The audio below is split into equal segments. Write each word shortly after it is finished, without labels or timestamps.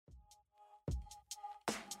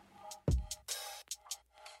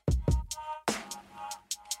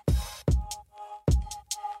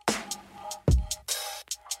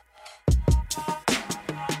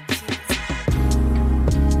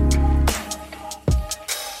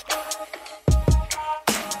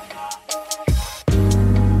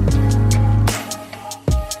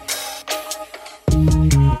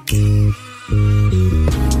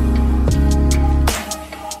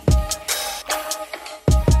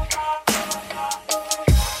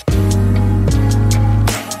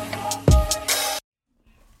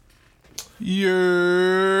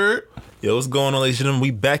Yeah. Yo, what's going on, ladies and gentlemen?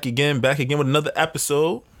 We back again with another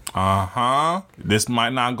episode. This Might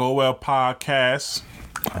Not Go Well podcast.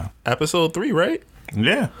 Episode 3, right?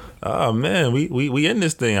 Yeah. Oh man, we in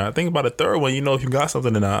this thing. I think about a third one. You know, if you got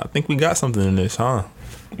something in I think we got something in this, huh?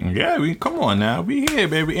 Yeah, come on now. We here,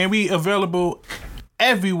 baby. And we available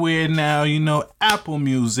everywhere now, you know, Apple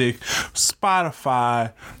Music,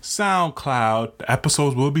 Spotify, SoundCloud. The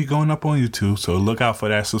episodes will be going up on YouTube, so look out for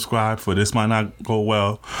that. Subscribe for This Might Not Go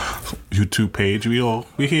Well YouTube page. We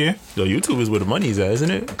here. Yo, YouTube is where the money's at, isn't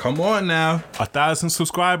it? Come on now. 1,000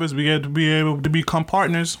 subscribers, we get to be able to become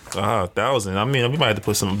partners. 1,000. I mean, we might have to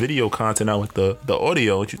put some video content out with the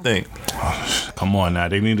audio. What you think? Come on now.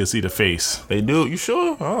 They need to see the face. They do? You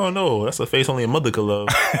sure? I don't know. That's a face only a mother could love.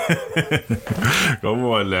 Come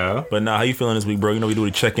on now. But how you feeling this week, bro? You know we do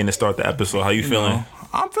the check-in to start the episode. How you feeling?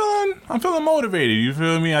 I'm feeling motivated. You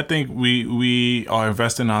feel me? I think we are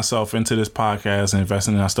investing ourselves into this podcast and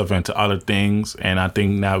investing our stuff into other things. And I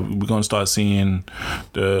think now we're gonna start seeing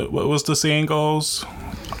what's the saying goes?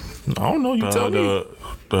 I don't know. You tell me.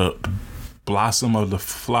 The blossom of the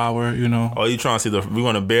flower, you know. Oh, you trying to see we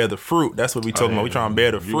want to bear the fruit? That's what we talking about. We trying to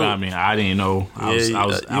bear the fruit. You got me. I didn't know.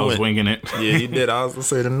 I was winging it. Yeah, you did. I was gonna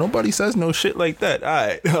say that nobody says no shit like that. All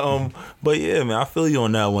right. But yeah, man, I feel you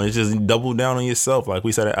on that one. It's just double down on yourself, like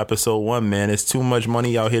we said in episode 1, man. There's too much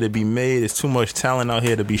money out here to be made. There's too much talent out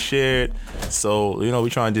here to be shared. So you know, we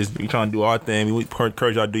trying to do our thing. We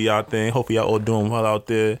encourage y'all to do y'all thing. Hopefully y'all all doing well out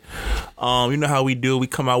there. You know how we do. We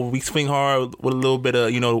come out, we swing hard with a little bit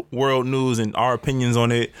of world news and our opinions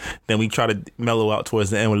on it. Then we try to mellow out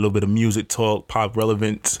towards the end with a little bit of music talk, pop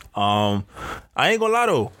relevance. I ain't gonna lie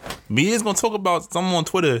though, B is gonna talk about someone on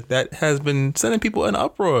Twitter that has been sending people in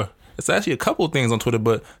uproar. It's actually a couple things on Twitter,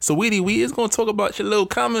 but Saweetie, we is gonna talk about your little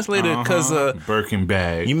comments later because Birkin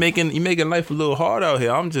bag. You making life a little hard out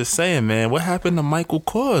here. I'm just saying, man. What happened to Michael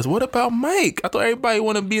Kors? What about Mike? I thought everybody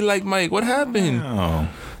want to be like Mike. What happened? Oh.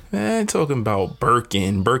 Man, talking about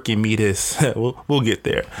Birkin me this. we'll get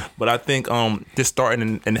there. But I think just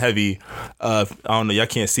starting in heavy, I don't know, y'all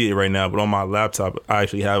can't see it right now, but on my laptop I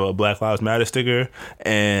actually have a Black Lives Matter sticker,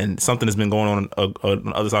 and something has been going on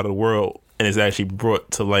the other side of the world, and it's actually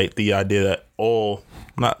brought to light the idea that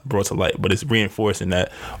not brought to light, but it's reinforcing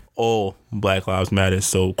that all Black Lives Matter.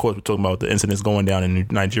 So of course we're talking about the incidents going down in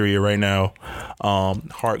Nigeria right now. Heart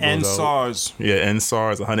goes and out. SARS. Yeah, and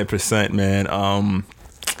SARS 100%, man.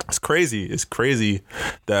 It's crazy. It's crazy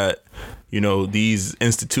that, these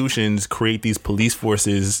institutions create these police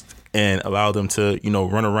forces and allow them to,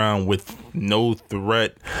 run around with no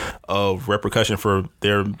threat of repercussion for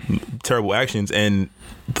their terrible actions. And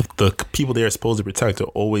the people they are supposed to protect are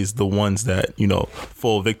always the ones that,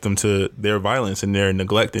 fall victim to their violence and their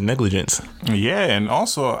neglect and negligence. Yeah, and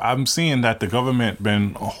also I'm seeing that the government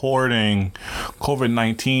been hoarding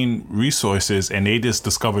COVID-19 resources, and they just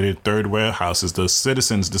discovered their third warehouses. The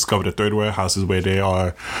citizens discovered the third warehouses where they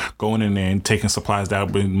are going in there and taking supplies that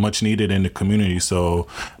have been much needed in the community. So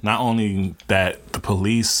not only that the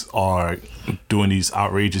police are doing these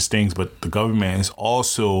outrageous things, but the government is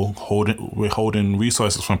also withholding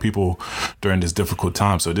resources from people during this difficult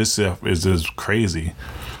time. So this is just crazy.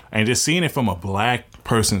 And just seeing it from a black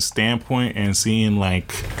person's standpoint and seeing and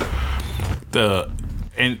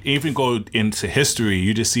even go into history,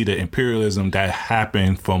 you just see the imperialism that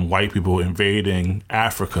happened from white people invading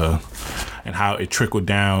Africa and how it trickled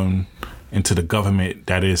down into the government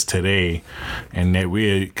that is today, and that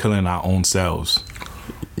we're killing our own selves.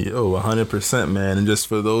 Yo, 100%, man. And just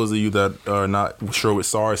for those of you that are not sure what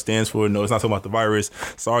SARS stands for, no, it's not talking about the virus.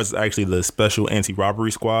 SARS is actually the Special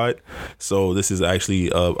Anti-Robbery Squad. So this is actually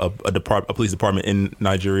a police department in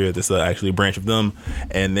Nigeria. This is actually a branch of them,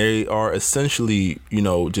 and they are essentially,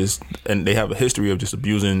 and they have a history of just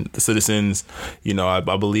abusing the citizens. I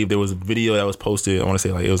believe there was a video that was posted, I want to say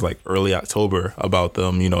it was early October, about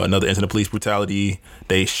them, another incident of police brutality.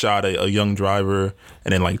 They shot a young driver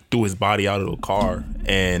and then threw his body out of the car.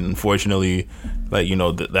 And unfortunately,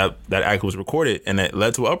 that act was recorded, and it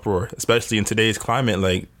led to uproar, especially in today's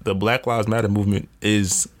climate. The Black Lives Matter movement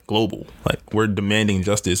is global. We're demanding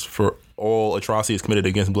justice for all atrocities committed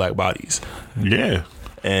against black bodies. Yeah.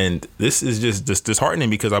 And this is just disheartening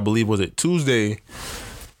because I believe, was it Tuesday?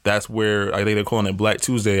 That's where I think they're calling it Black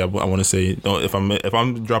Tuesday. I want to say, if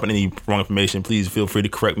I'm dropping any wrong information, please feel free to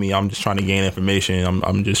correct me. I'm just trying to gain information.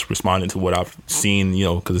 I'm just responding to what I've seen,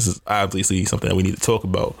 because this is obviously something that we need to talk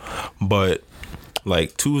about. But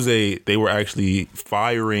Tuesday, they were actually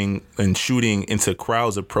firing and shooting into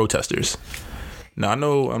crowds of protesters. Now, I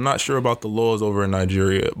know I'm not sure about the laws over in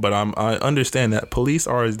Nigeria, but I understand that police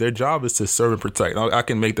their job is to serve and protect. I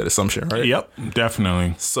can make that assumption, right? Yep,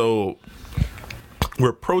 definitely. So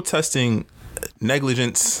we're protesting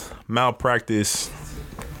negligence, malpractice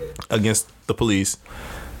against the police,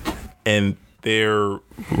 and their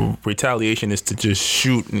retaliation is to just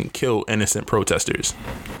shoot and kill innocent protesters.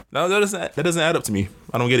 Now that doesn't add up to me.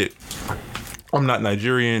 I don't get it. I'm not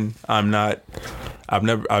Nigerian. I know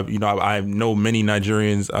many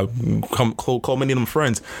Nigerians. I've call many of them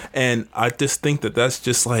friends, and I just think that's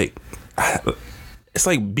just like, it's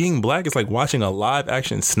like being black. It's like watching a live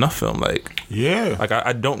action snuff film. Like, yeah, like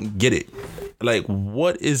I don't get it. Like,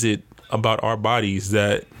 what is it about our bodies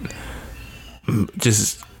that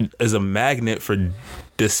just is a magnet for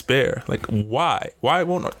despair? Like, why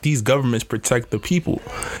won't these governments protect the people?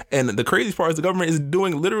 And the craziest part is the government is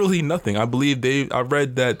doing literally nothing. I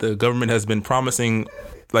read that the government has been promising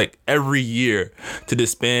like every year to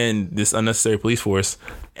disband this unnecessary police force,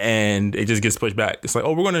 and it just gets pushed back. It's like,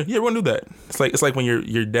 oh, we're gonna do that. It's like when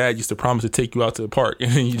your dad used to promise to take you out to the park,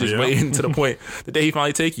 and you just waiting to the point the day he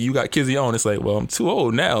finally take you got kids of your own. It's like, well, I'm too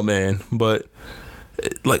old now, man. But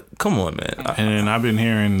like, come on, man. And I've been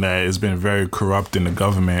hearing that it's been very corrupt in the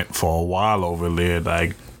government for a while over there.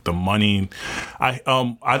 Like the money, I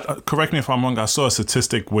correct me if I'm wrong. I saw a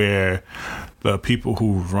statistic where the people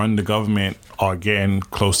who run the government are getting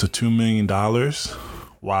close to $2 million,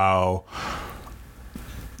 while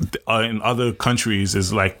in other countries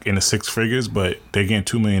is like in the six figures, but they're getting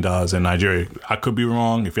 $2 million in Nigeria. I could be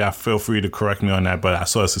wrong. If y'all feel free to correct me on that, but I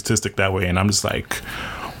saw a statistic that way, and I'm just like,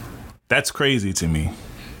 that's crazy to me.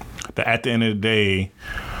 That at the end of the day,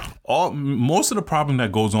 most of the problem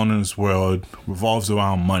that goes on in this world revolves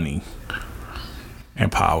around money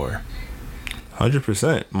and power.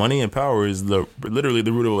 100%. Money and power is literally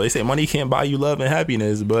the root of it. They say money can't buy you love and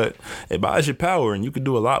happiness, but it buys you power, and you can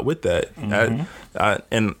do a lot with that. Mm-hmm.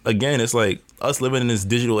 And again, it's like us living in this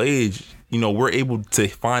digital age. We're able to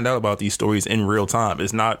find out about these stories in real time.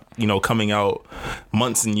 It's not, coming out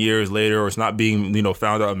months and years later, or it's not being,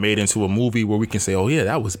 found out and made into a movie where we can say, oh yeah,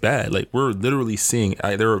 that was bad. Like, we're literally seeing,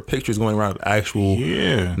 there are pictures going around of actual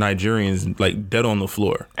Nigerians like dead on the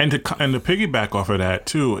floor. And to piggyback off of that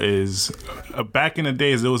too is back in the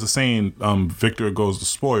days, there was a saying, victor goes to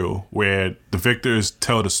spoil, where the victors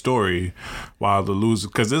tell the story while the losers,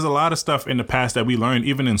 because there's a lot of stuff in the past that we learned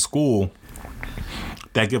even in school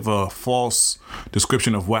that give a false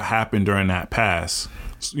description of what happened during that past,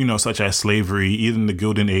 such as slavery, even the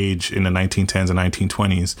Gilded Age in the 1910s and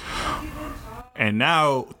 1920s. And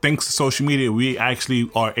now, thanks to social media, we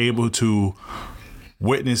actually are able to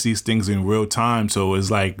witness these things in real time. So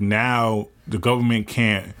it's like now the government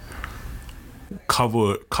can't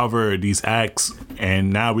cover these acts,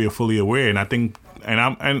 and now we are fully aware. And I think, and I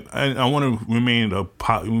want to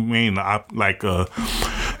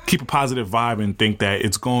keep a positive vibe and think that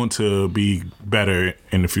it's going to be better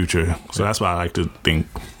in the future. So that's what I like to think.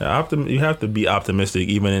 You have to be optimistic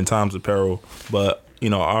even in times of peril. But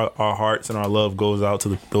our hearts and our love goes out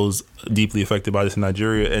to those deeply affected by this in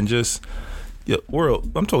Nigeria, and just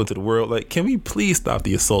world. I'm talking to the world. Like, can we please stop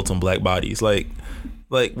the assaults on black bodies? Like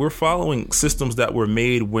we're following systems that were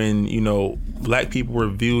made when black people were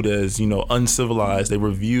viewed as uncivilized. They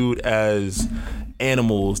were viewed as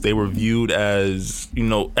animals. They were viewed as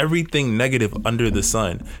everything negative under the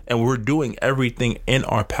sun, and we're doing everything in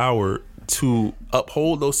our power to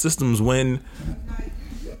uphold those systems when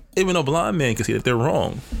even a blind man can see that they're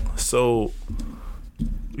wrong. So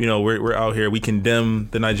we're out here, we condemn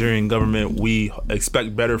the Nigerian government, we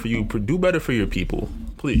expect better for you, do better for your people,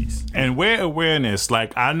 please. And wear awareness.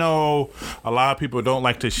 Like, I know a lot of people don't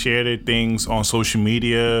like to share their things on social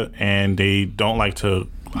media, and they don't like to,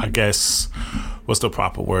 I guess, what's the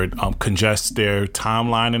proper word? Congest their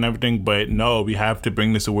timeline and everything. But no, we have to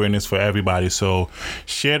bring this awareness for everybody. So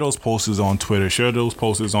share those posts on Twitter, share those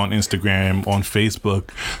posts on Instagram, on Facebook,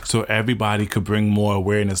 so everybody could bring more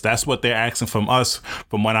awareness. That's what they're asking from us,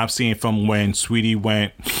 from what I've seen from when Saweetie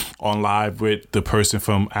went on live with the person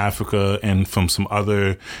from Africa and from some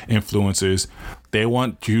other influencers. They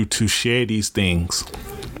want you to share these things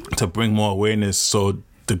to bring more awareness, so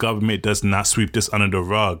the government does not sweep this under the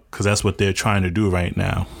rug, because that's what they're trying to do right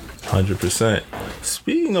now. 100%.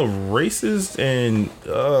 Speaking of racist and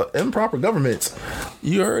improper governments,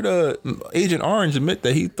 you heard Agent Orange admit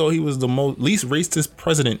that he thought he was the least racist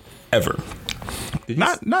president ever.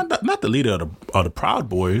 Not the leader of the Proud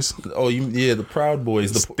Boys. Oh, the Proud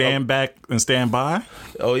Boys. Stand back and stand by.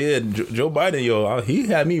 Oh yeah, Joe Biden, he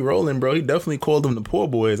had me rolling, bro. He definitely called them the poor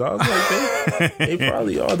boys. I was like, they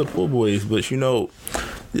probably are the poor boys, but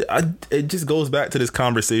it just goes back to this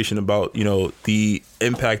conversation about the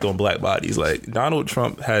impact on black bodies. Like, Donald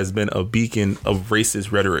Trump has been a beacon of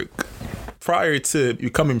racist rhetoric prior to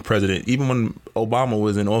becoming president. Even when Obama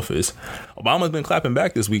was in office. Obama's been clapping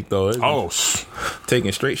back this week, though.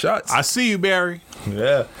 Taking straight shots. I see you, Barry.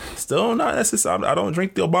 Yeah. Still not necessarily. I don't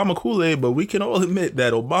drink the Obama Kool-Aid, but we can all admit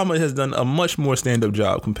that Obama has done a much more stand-up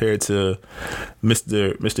job compared to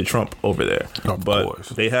Mr. Trump over there. Of course.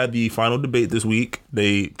 They had the final debate this week.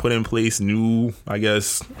 They put in place new, I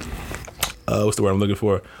guess, what's the word I'm looking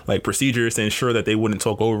for? Like procedures to ensure that they wouldn't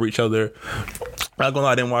talk over each other. Not gonna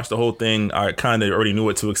lie, I didn't watch the whole thing. I kind of already knew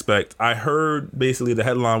what to expect. I heard basically the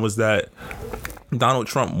headline was that Donald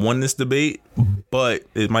Trump won this debate, but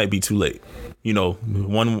it might be too late. You know,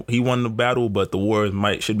 he won the battle, but the war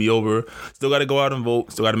should be over. Still got to go out and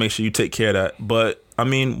vote. Still got to make sure you take care of that. But I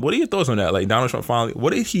mean, what are your thoughts on that? Like Donald Trump finally,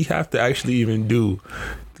 what did he have to actually even do?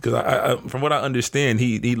 Because I from what I understand,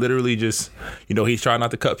 he literally just, you know, he's trying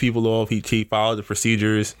not to cut people off. He followed the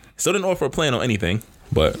procedures. Still didn't offer a plan on anything.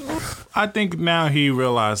 But I think now he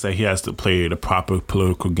realized that he has to play the proper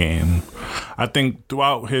political game. I think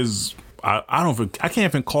throughout his, I can't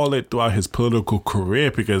even call it throughout his political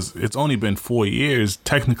career, because it's only been 4 years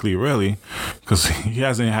technically, really, because he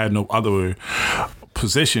hasn't had no other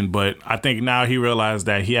position. But I think now he realized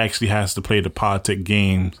that he actually has to play the politic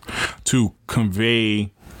game to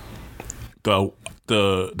convey the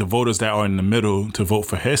voters that are in the middle to vote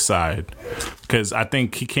for his side. Because I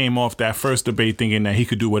think he came off that first debate thinking that he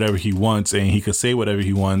could do whatever he wants and he could say whatever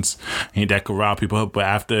he wants and that could rile people up. But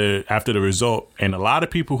after the result, and a lot of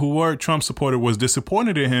people who were Trump supporters was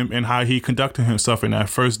disappointed in him and how he conducted himself in that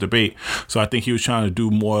first debate. So I think he was trying to do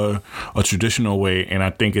more a traditional way, and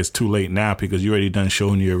I think it's too late now because you already done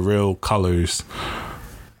shown your real colors.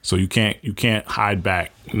 So you can't hide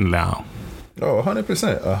back now. Oh,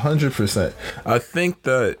 100%. 100%. I think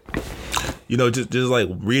that, you know, just like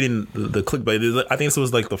reading the clickbait, I think this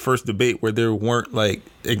was like the first debate where there weren't like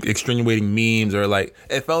extenuating memes, or like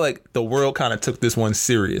it felt like the world kind of took this one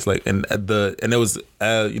serious. Like, and it was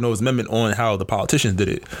you know, it was amendment on how the politicians did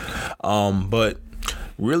it. But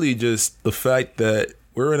really just the fact that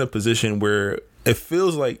we're in a position where it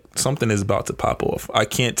feels like something is about to pop off. I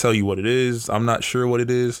can't tell you what it is. I'm not sure what it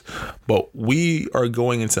is, but we are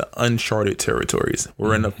going into uncharted territories.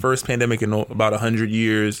 We're in the first pandemic in about 100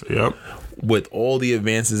 years. Yep. With all the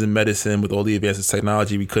advances in medicine, with all the advances in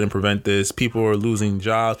technology, we couldn't prevent this. People are losing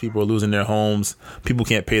jobs. People are losing their homes. People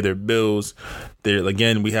can't pay their bills.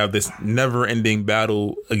 Again, we have this never-ending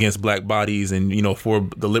battle against black bodies and, you know, for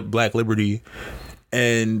the black liberty.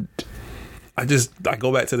 And I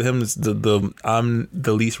go back to him as I'm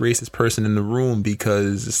the least racist person in the room,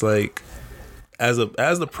 because it's like, as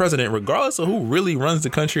the president, regardless of who really runs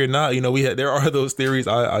the country or not, you know, there are those theories.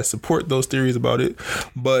 I support those theories about it,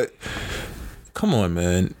 but come on,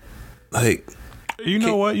 man, like, you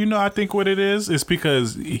know what? You know, I think what it is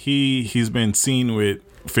because he's been seen with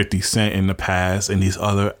 50 Cent in the past and these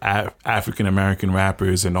other African American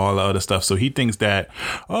rappers and all the other stuff. So he thinks that,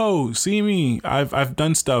 oh, see me, I've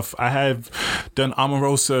done stuff. I have done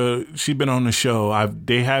Omarosa. She's been on the show.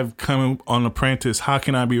 They have come on Apprentice. How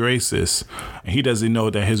can I be racist? And he doesn't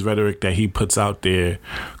know that his rhetoric that he puts out there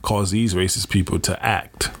cause these racist people to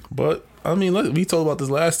act. But I mean, look, we talked about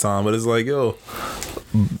this last time, but it's like, yo,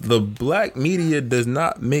 the black media does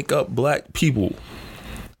not make up black people.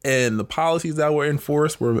 And the policies that were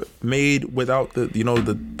enforced were made without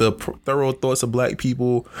the thorough thoughts of black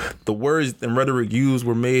people. The words and rhetoric used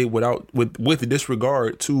were made with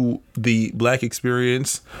disregard to the black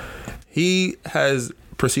experience. He has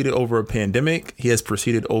proceeded over a pandemic. He has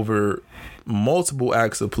proceeded over multiple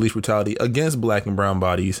acts of police brutality against black and brown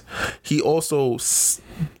bodies. He also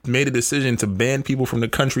made a decision to ban people from the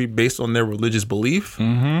country based on their religious belief.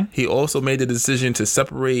 Mm-hmm. He also made the decision to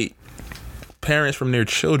separate parents from their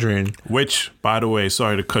children. Which, by the way,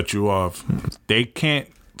 sorry to cut you off, they can't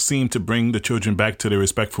seem to bring the children back to their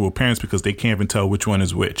respectful parents because they can't even tell which one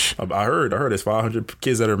is which. I heard there's 500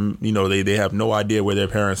 kids that are, you know, they have no idea where their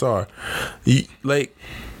parents are. Like,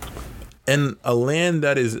 in a land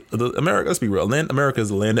that is America, let's be real, America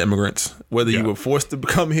is a land of immigrants. Whether you were forced to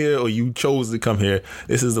come here or you chose to come here,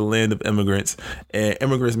 this is the land of immigrants, and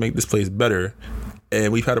immigrants make this place better.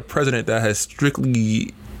 And we've had a president that has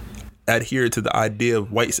strictly adhered to the idea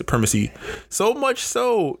of white supremacy, so much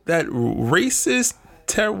so that racist,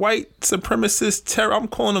 white supremacist, I'm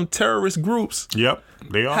calling them terrorist groups. Yep,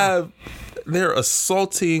 they are. They're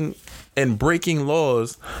assaulting and breaking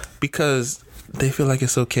laws because they feel like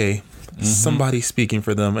it's okay. Mm-hmm. Somebody's speaking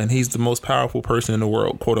for them, and he's the most powerful person in the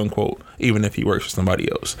world, quote unquote, even if he works for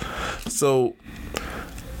somebody else. So,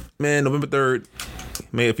 man, November 3rd,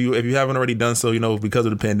 If you haven't already done so, because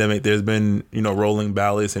of the pandemic, there's been rolling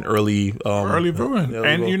ballots and early voting.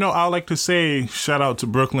 And I like to say shout out to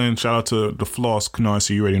Brooklyn, shout out to the Floss Canard,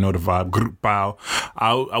 so you already know the vibe. Bow.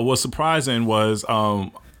 I was surprising was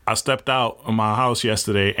I stepped out of my house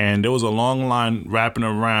yesterday and there was a long line wrapping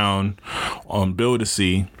around on Bill to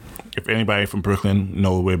See. If anybody from Brooklyn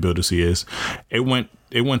know where Bill to See is, it went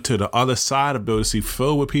to the other side of Bill to See,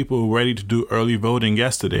 filled with people ready to do early voting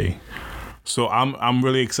yesterday. So I'm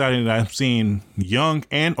really excited that I'm seeing young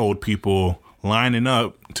and old people lining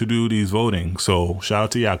up to do these voting. So shout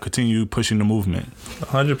out to y'all. Continue pushing the movement.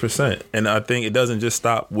 100%. And I think it doesn't just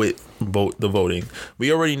stop with the voting.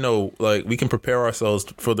 We already know, we can prepare ourselves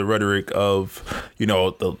for the rhetoric of,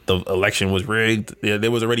 the election was rigged. Yeah, there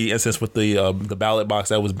was already instance with the ballot box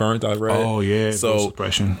that was burnt. I read. Oh yeah. So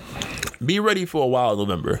suppression. Be ready for a while in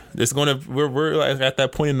November. We're at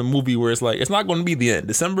that point in the movie where it's it's not going to be the end.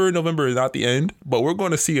 November is not the end, but we're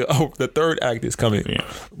going to see the third act is coming. Yeah.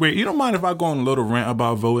 Wait, you don't mind if I go on a little rant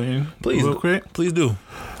about voting? Please, real quick. Please do.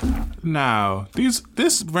 Now,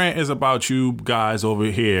 this rant is about you guys over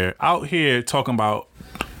here, out here talking about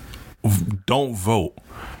don't vote.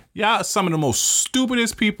 Y'all some of the most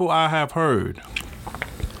stupidest people I have heard.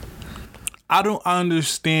 I don't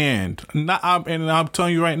understand. And I'm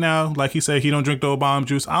telling you right now, like he said, he don't drink the Obama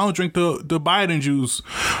juice. I don't drink the Biden juice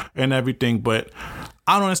and everything, but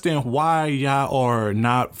I don't understand why y'all are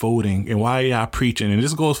not voting and why y'all preaching. And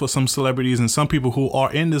this goes for some celebrities and some people who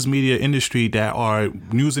are in this media industry that are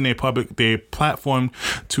using their platform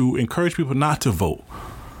to encourage people not to vote.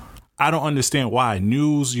 I don't understand why.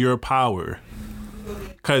 Use your power.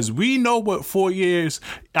 Because we know what 4 years,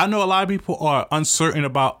 I know a lot of people are uncertain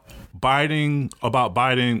about Biden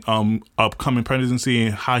upcoming presidency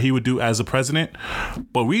and how he would do as a president,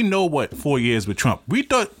 but we know what 4 years with Trump. We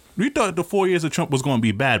thought the 4 years of Trump was going to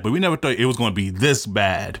be bad, but we never thought it was going to be this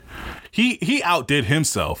bad. He outdid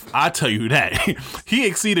himself. I tell you that. He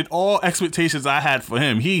exceeded all expectations I had for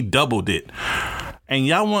him. He doubled it. And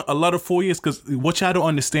y'all want a lot of 4 years because what y'all don't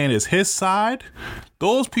understand is his side,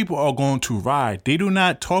 those people are going to ride. They do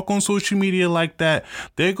not talk on social media like that.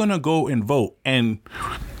 They're going to go and vote. And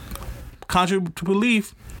contrary to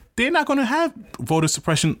belief, they're not going to have voter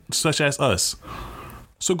suppression such as us.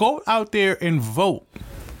 So go out there and vote.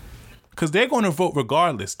 Because they're going to vote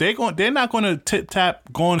regardless. They're not going to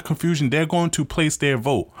tip-tap, go into confusion. They're going to place their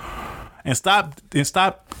vote. And stop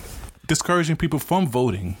discouraging people from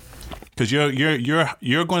voting. Because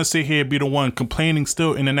you're going to sit here and be the one complaining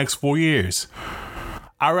still in the next 4 years.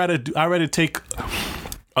 I'd rather take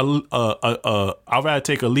a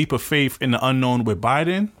leap of faith in the unknown with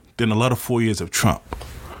Biden than a lot of 4 years of Trump.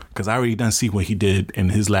 Because I already done see what he did in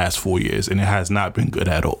his last 4 years, and it has not been good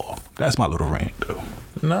at all. That's my little rant, though.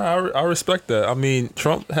 No, I respect that. I mean,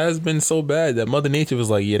 Trump has been so bad that Mother Nature was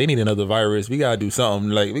like, yeah, they need another virus. We got to do something.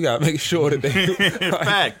 We got to make sure that they...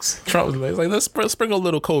 Facts. Trump was like, let's sprinkle a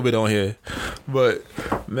little COVID on here. But,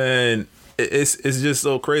 man... It's just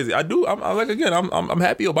so crazy. I'm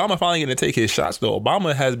happy Obama finally going to take his shots though.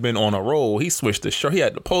 Obama has been on a roll. He switched the shirt. He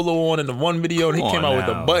had the polo on in the one video, and he came out with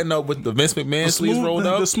the button up with the Vince McMahon sleeves rolled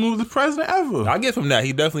up. The smoothest president ever. I give him that.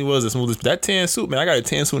 He definitely was the smoothest. That tan suit, man. I got a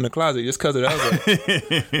tan suit in the closet just because of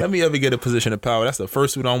that. Let me ever get a position of power. That's the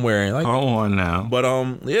first suit I'm wearing. Come on now. But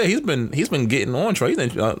yeah, he's been getting on Trump.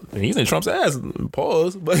 He's in Trump's ass.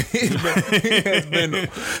 Pause. But he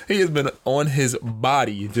has been on his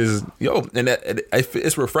body. Just and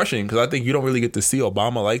it's refreshing because I think you don't really get to see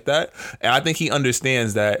Obama like that, and I think he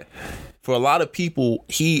understands that for a lot of people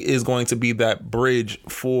he is going to be that bridge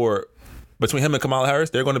between him and Kamala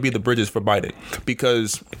Harris. They're going to be the bridges for Biden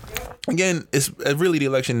because again, it's really the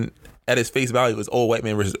election at its face value is old rich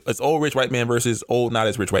white man versus old not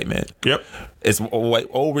as rich white man. Yep. It's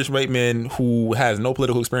old rich white man who has no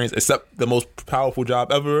political experience except the most powerful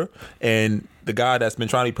job ever and the guy that's been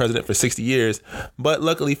trying to be president for 60 years. But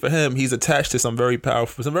luckily for him, he's attached to some very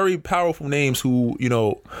powerful names who,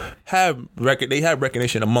 have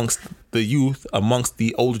recognition amongst the youth, amongst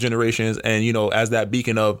the older generations, and, as that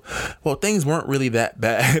beacon of, well, things weren't really that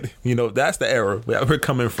bad. That's the era where we're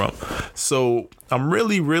coming from. So I'm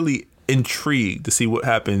really, really intrigued to see what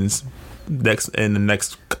happens in the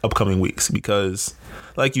next upcoming weeks because,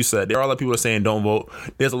 like you said, there are a lot of people that are saying don't vote.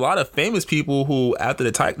 There's a lot of famous people who, after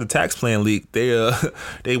the tax plan leak,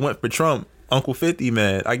 they went for Trump. Uncle 50,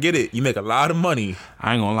 man, I get it. You make a lot of money.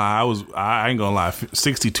 I ain't gonna lie.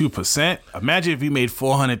 62%. Imagine if you made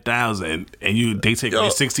 400,000 and they take away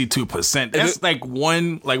 62%. That's like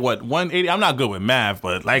 180. I'm not good with math,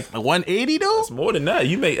 but like 180 though. It's more than that.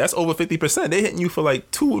 That's over 50%. They hitting you for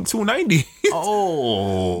like 290.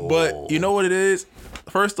 Oh, but you know what it is?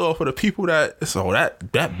 first off, for the people that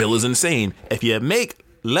bill is insane. If you make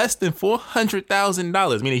less than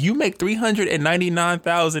 $400,000, meaning you make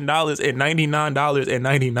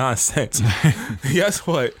 $399,099.99, guess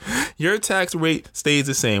what? Your tax rate stays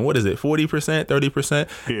the same. What is it? 40%, 30%?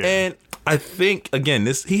 Yeah. And I think, again,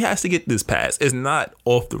 he has to get this passed. It's not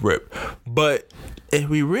off the rip. But if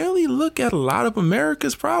we really look at a lot of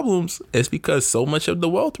America's problems, it's because so much of the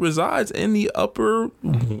wealth resides in the upper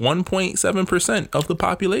 1.7% of the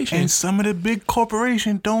population. And some of the big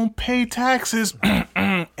corporations don't pay taxes.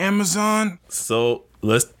 Amazon. So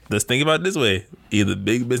let's think about it this way. Either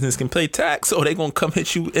big business can pay tax or they're going to come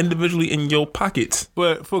hit you individually in your pockets.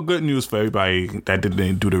 But for good news for everybody that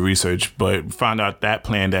didn't do the research, but found out that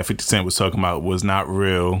plan that 50 Cent was talking about was not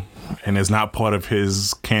real and is not part of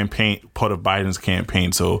his campaign, part of Biden's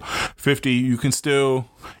campaign. So 50, you can still,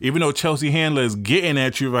 even though Chelsea Handler is getting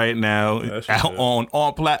at you right now on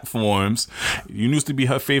all platforms, you used to be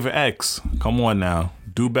her favorite ex. Come on now.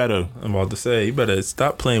 Do better. I'm about to say, you better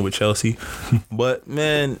stop playing with Chelsea. But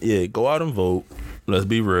man, yeah, go out and vote. Let's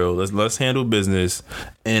be real. Let's handle business.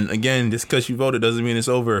 And again, just because you voted doesn't mean it's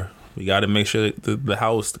over. We got to make sure the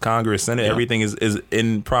House, the Congress, Senate, everything is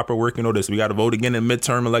in proper working order. So we got to vote again in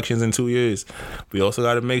midterm elections in 2 years. We also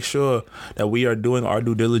got to make sure that we are doing our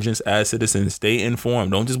due diligence as citizens. Stay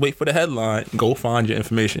informed. Don't just wait for the headline. Go find your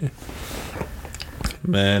information.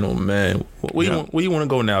 Man, oh man, where you want to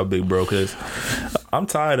go now, big bro? Because I'm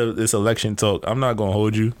tired of this election talk. I'm not gonna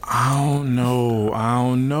hold you. I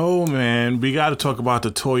don't know, man. We got to talk about the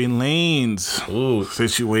Tory Lanez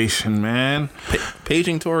situation, man.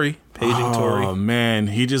 Paging Tory. Oh man,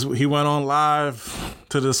 he went on live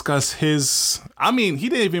to discuss his. I mean, he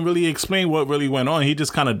didn't even really explain what really went on. He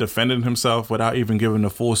just kind of defended himself without even giving the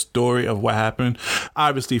full story of what happened.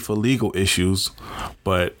 Obviously for legal issues,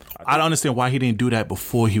 but I don't understand why he didn't do that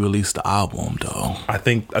before he released the album, though. I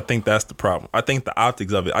think that's the problem. I think the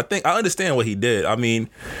optics of it. I think I understand what he did. I mean,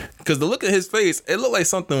 because the look at his face, it looked like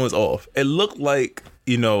something was off. It looked like,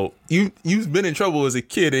 you know, you've been in trouble as a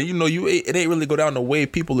kid, and you know it ain't really go down the way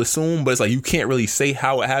people assume, but it's like you can't really say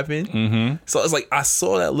how it happened. Mm-hmm. So it's like I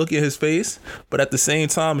saw that look in his face, but at the same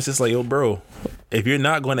time, it's just like, yo, bro, if you're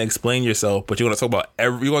not going to explain yourself, but you're going to talk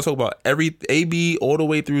about every A, B all the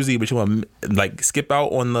way through Z, but you want to like skip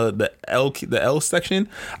out on the L section,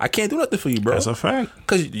 I can't do nothing for you, bro. That's a fact.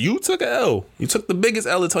 Because you took an L. You took the biggest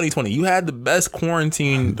L of 2020. You had the best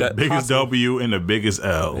quarantine. The biggest W and the biggest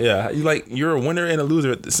L. Yeah, you're a winner and a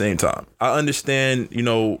loser at the same time. I understand, you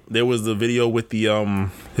know, there was the video with the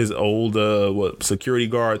his old security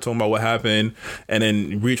guard talking about what happened, and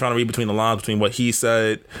then trying to read between the lines between what he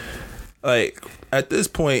said. Like, at this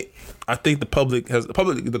point, I think the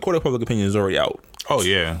court of public opinion is already out. Oh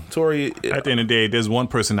yeah, Tory. At the end of the day, there's one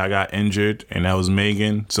person that got injured, and that was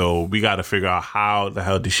Megan. So we got to figure out how the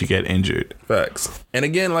hell did she get injured. Facts. And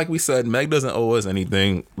again, like we said, Meg doesn't owe us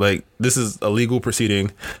anything. Like, this is a legal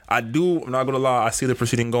proceeding. I'm not gonna lie, I see the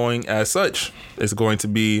proceeding going as such. It's going to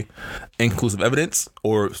be inconclusive evidence,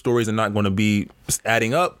 or stories are not going to be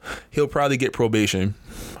adding up. He'll probably get probation,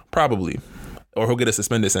 probably. Or he'll get a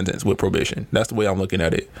suspended sentence with probation. That's the way I'm looking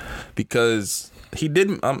at it. Because he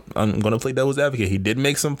didn't, I'm going to play devil's advocate. He did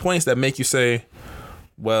make some points that make you say,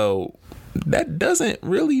 well, that doesn't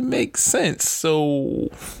really make sense. So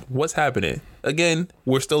what's happening? Again,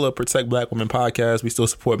 we're still a Protect Black Women podcast. We still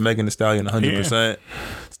support Megan Thee Stallion 100%. Yeah.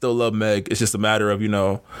 Still love Meg. It's just a matter of, you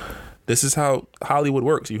know, this is how Hollywood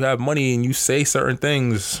works. You have money and you say certain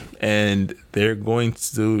things, and they're going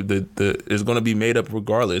to it's going to be made up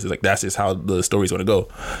regardless. It's like that's just how the story's going to go.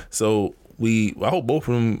 So I hope both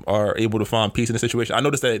of them are able to find peace in the situation. I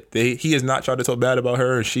noticed that he has not tried to talk bad about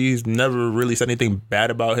her, and she's never really said anything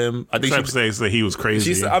bad about him. I think she say he was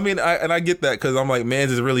crazy. I get that, because I'm like,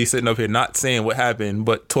 Mans is really sitting up here not saying what happened,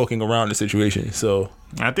 but talking around the situation. So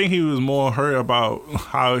I think he was more hurt about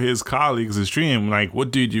how his colleagues is treating him. Like,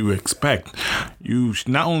 what did you expect? You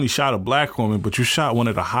not only shot a black woman, but you shot one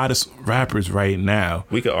of the hottest rappers right now.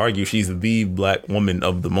 We could argue she's the black woman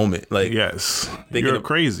of the moment. Like, yes, you're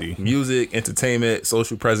crazy. Music, entertainment,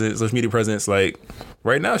 social media presence. Like,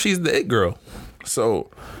 right now, she's the it girl.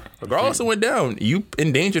 So, regardless of what went down, you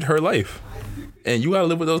endangered her life. And you gotta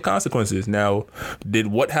live with those consequences. Now, did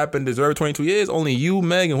what happened deserve 22 years? Only you,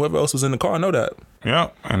 Meg, and whoever else was in the car know that. Yeah,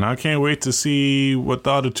 and I can't wait to see what the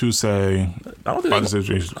other two say about the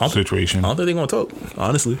situation. I don't think they're gonna talk,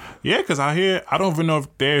 honestly. Yeah, because I don't even know if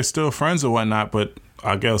they're still friends or whatnot, but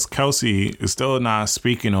I guess Kelsey is still not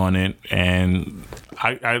speaking on it, and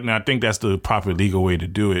I think that's the proper legal way to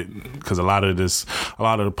do it, because a lot of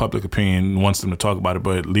the public opinion wants them to talk about it,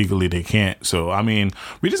 but legally they can't. So I mean,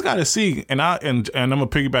 we just got to see. And I'm gonna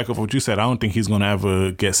piggyback off what you said. I don't think he's gonna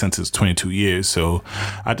ever get sentenced 22 years. So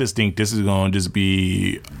I just think this is gonna just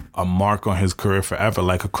be a mark on his career forever,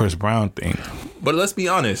 like a Chris Brown thing. But let's be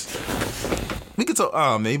honest. We could talk.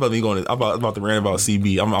 Man, you about to be going. I'm about to rant about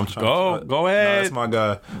CB. I'm trying. Go ahead. Nah, that's my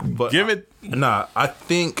guy. But give it. I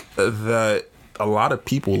think that a lot of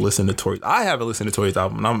people listen to Tory. I haven't listened to Tory's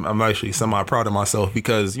album. And I'm actually semi proud of myself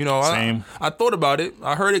because I thought about it.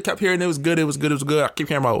 I heard it, kept hearing it was good. It was good. I keep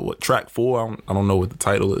hearing about track 4. I don't know what the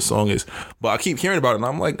title of the song is, but I keep hearing about it. And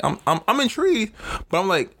I'm like, I'm intrigued, but I'm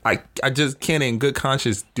like, I just can't in good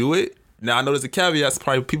conscience do it. Now, I know there's a caveat.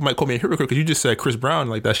 Probably people might call me a hypocrite because you just said Chris Brown,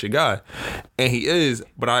 like, that's your guy. And he is,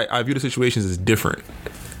 but I view the situations as different.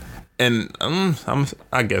 And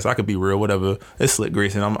I guess I could be real, whatever. It's Slick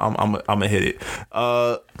Grayson. I'm gonna hit it.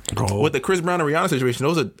 With the Chris Brown and Rihanna situation,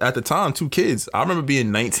 those are, at the time, 2 kids. I remember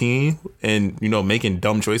being 19 and, making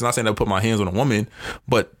dumb choices. Not saying I put my hands on a woman,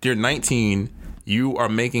 but you're 19, you are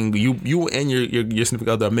making, you and your significant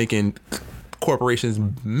other are making corporations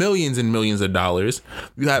millions and millions of dollars.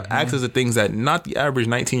 You have access to things that not the average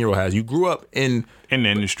 19-year-old has. You grew up in the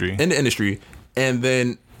industry, and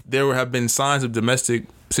then there have been signs of domestic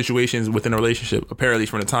situations within a relationship, apparently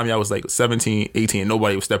from the time y'all was like 17, 18,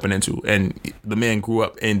 nobody was stepping into, and the man grew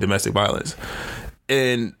up in domestic violence.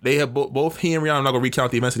 And they have both he and Rihanna, I'm not gonna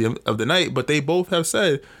recount the events of the night, but they both have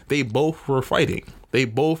said they both were fighting. They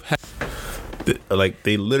both had, like,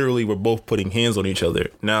 they literally were both putting hands on each other.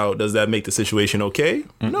 Now, does that make the situation okay?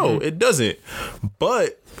 Mm-hmm. No, it doesn't.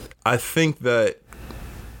 But I think that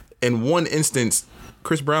in one instance,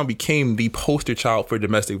 Chris Brown became the poster child for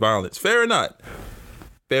domestic violence. Fair or not?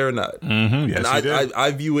 Mm-hmm. Yes, and he did.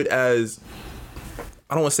 I view it as,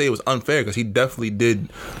 I don't want to say it was unfair, because he definitely did.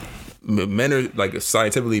 Men are, like,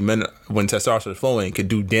 scientifically, men, when testosterone is flowing, could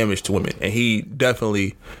do damage to women, and he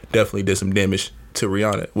definitely did some damage to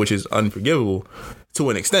Rihanna, which is unforgivable to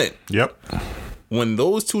an extent. Yep. When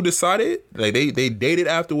those two decided, like, they dated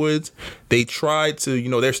afterwards, they tried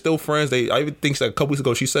to, they're still friends. I even think that a couple weeks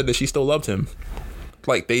ago she said that she still loved him.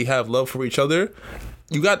 Like, they have love for each other.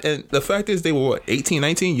 And the fact is, they were 18,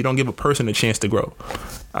 19. You don't give a person a chance to grow.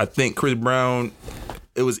 I think Chris Brown,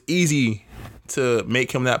 it was easy to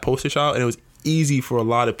make him that poster child, and it was easy for a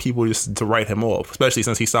lot of people just to write him off, especially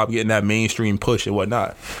since he stopped getting that mainstream push and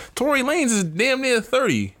whatnot. Tory Lanez is damn near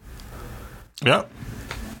 30. Yep.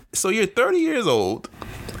 So you're 30 years old.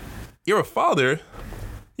 You're a father.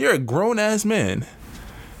 You're a grown-ass man.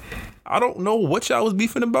 I don't know what y'all was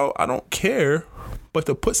beefing about. I don't care. But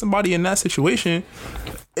to put somebody in that situation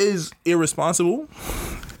is irresponsible.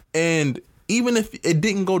 And even if it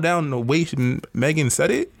didn't go down the way Megan said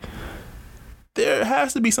it, there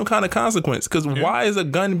has to be some kind of consequence, because why is a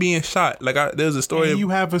gun being shot? Like, there's a story. And you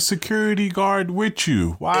have a security guard with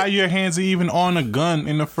you. Why are your hands even on a gun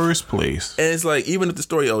in the first place? And it's like, even if the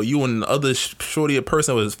story, you and the other shorty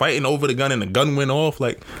person was fighting over the gun and the gun went off,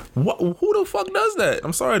 like, what? Who the fuck does that?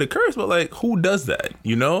 I'm sorry to curse, but, like, who does that?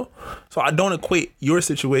 So I don't equate your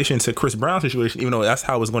situation to Chris Brown's situation, even though that's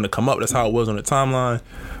how it was going to come up. That's how it was on the timeline.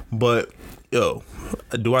 But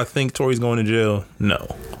do I think Tory's going to jail?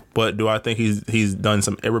 No. But do I think he's done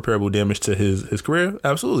some irreparable damage to his career?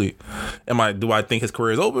 Absolutely. Do I think his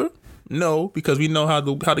career is over? No, because we know how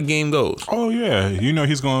the game goes. Oh yeah,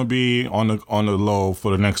 he's going to be on the low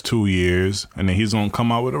for the next 2 years, and then he's going to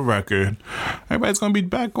come out with a record. Everybody's going to be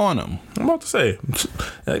back on him. I'm about to say,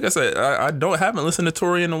 like I said, I haven't listened to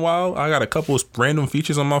Tory in a while. I got a couple of random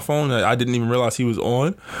features on my phone that I didn't even realize he was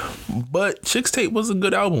on. But Chicks Tape was a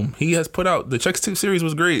good album. He has put out, the Chicks Tape series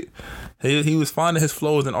was great. He was finding his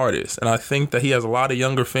flow as an artist, and I think that he has a lot of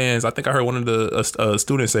younger fans. I think I heard one of the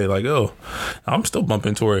students say, like, I'm still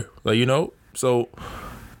bumping Tory, like, so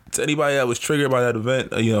to anybody that was triggered by that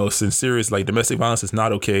event, since serious, like, domestic violence is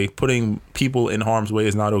not okay. Putting people in harm's way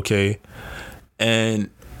is not okay.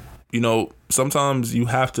 And, sometimes you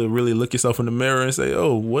have to really look yourself in the mirror and say,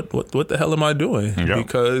 what the hell am I doing? Yep.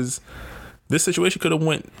 Because this situation could have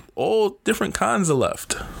went all different kinds of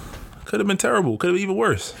left. Could have been terrible. Could have been even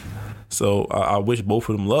worse. So I wish both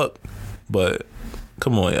of them luck, but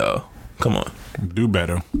come on, y'all. Come on. Do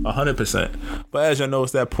better. 100%. But as y'all know,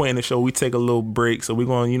 it's that point in the show, we take a little break. So we're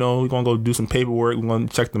going to go do some paperwork. We're going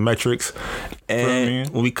to check the metrics. And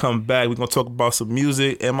when we come back, we're going to talk about some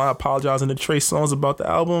music. Am I apologizing to Trey Songz about the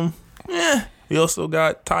album? We also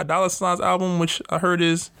got Ty Dolla $ign's album, which I heard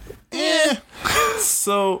is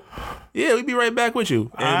So Yeah, we be right back with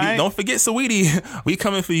you. And All right. don't forget, Saweetie, we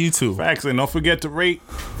coming for you too. Facts, and don't forget to rate.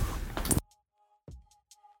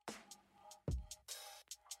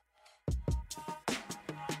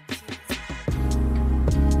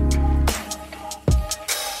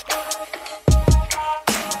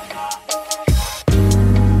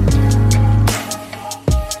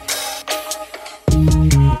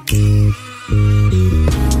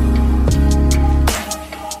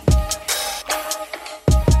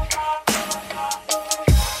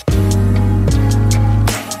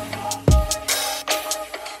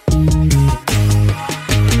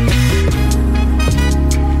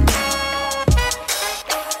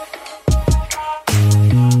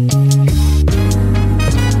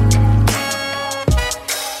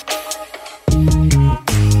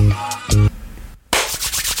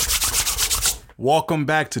 Welcome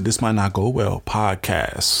back to This Might Not Go Well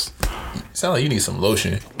podcast. Sound like you need some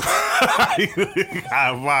lotion.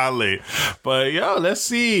 I violate. But yo, let's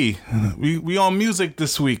see. We on music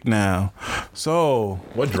this week now. So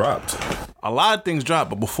What dropped? a lot of things dropped,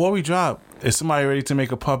 but before we drop, is somebody ready to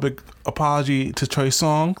make a public apology to Trey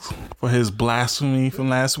Songz for his blasphemy from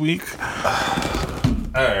last week?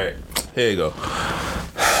 All right, here you go.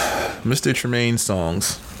 Mr. Tremaine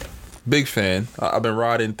Songs. Big fan. I've been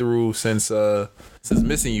riding through since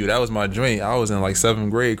Missing You. That was my joint. I was in like 7th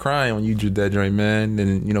grade crying when you did that joint, man.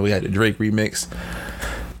 Then, we had the Drake remix.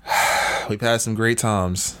 We've had some great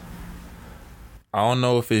times. I don't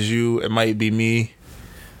know if it's you. It might be me.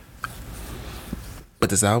 But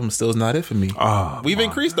this album still is not it for me. Oh, We've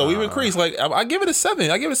increased, though. We've increased. Like, I give it a 7.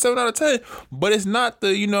 I give it a 7 out of 10. But it's not the,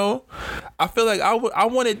 I feel like I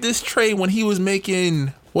wanted this Trey when he was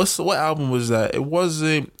making... What album was that? It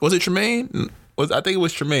wasn't... Was it Tremaine? I think it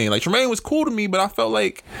was Tremaine. Like, Tremaine was cool to me, but I felt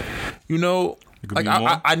like, like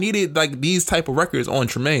I needed like these type of records on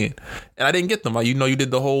Tremaine, and I didn't get them. Like, you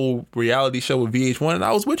did the whole reality show with VH1, and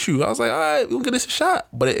I was with you. I was like, all right, we'll give this a shot,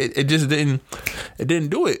 but it just didn't. It didn't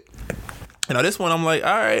do it. This one, I'm like,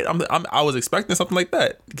 all right, I was expecting something like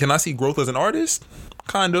that. Can I see growth as an artist?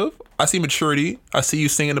 Kind of. I see maturity. I see you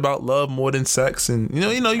singing about love more than sex, and you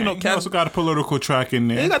also got a political track in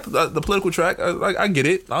there. Yeah, you got the political track. I get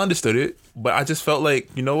it. I understood it, but I just felt like,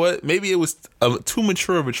 you know what? Maybe it was too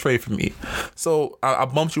mature of a Trey for me. So I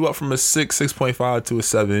bumped you up from a 6.5 to a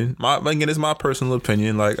 7. Again, it's my personal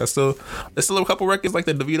opinion. Like, there's still a couple records like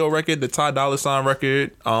the DeVito record, the Ty Dolla $ign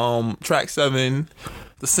record, track 7,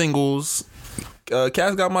 the singles.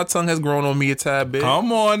 Cat's Got My Tongue has grown on me a tad bit.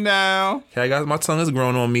 Come on now. Cat Got My Tongue has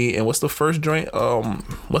grown on me. And what's the first joint?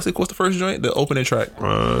 What's the first joint? The opening track.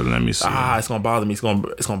 Let me see. It's gonna bother me. It's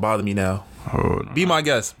gonna bother me now. Be my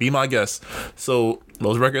guest. Be my guest. So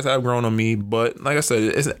those records have grown on me, but like I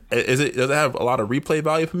said, does it have a lot of replay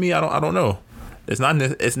value for me? I don't know. It's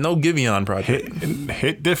no Giveon project.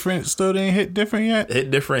 Hit different. Still didn't hit different yet.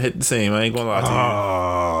 Hit different. Hit the same. I ain't gonna lie to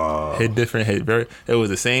you. Hit different. Hit very. It was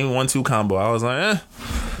the same 1-2 combo. I was like,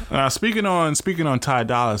 Speaking on Ty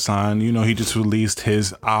Dolla $ign, he just released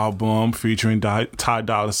his album featuring Ty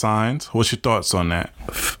Dolla $ign. What's your thoughts on that?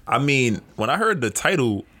 I mean, when I heard the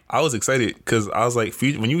title, I was excited because I was like,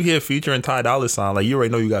 when you hear featuring Ty Dolla $ign, like, you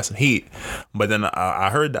already know you got some heat. But then I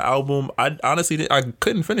heard the album. I honestly I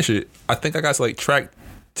couldn't finish it. I think I got to like track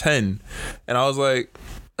 10, and I was like,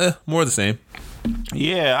 more of the same.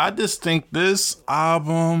 Yeah, I just think this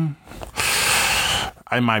album,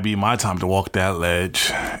 it might be my time to walk that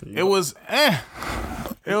ledge. It was It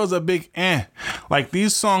was a big Like,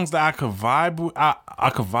 these songs that I could vibe with, I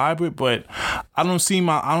could vibe with, but I don't see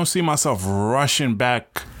myself rushing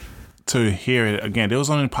back to hear it again. There was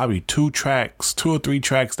only probably 2 or 3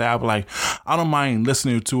 tracks that I was like, I don't mind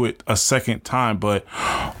listening to it a second time, but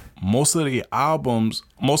most of the album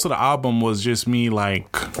was just me like,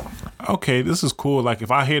 okay, this is cool. Like,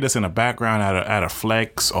 if I hear this in the background at a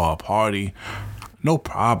flex or a party, no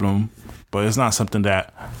problem. But it's not something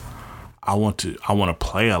that I want to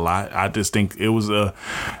play a lot. I just think it was a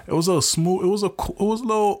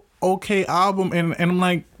little okay album, and I'm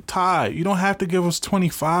like, Ty, you don't have to give us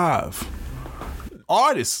 25.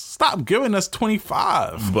 Artists, stop giving us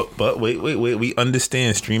 25. But wait, we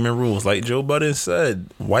understand streaming rules. Like Joe Budden said,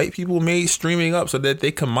 white people made streaming up so that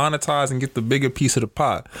they can monetize and get the bigger piece of the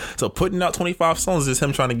pie. So putting out 25 songs is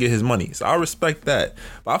him trying to get his money. So I respect that.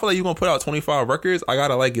 But I feel like you're gonna put out 25 records, I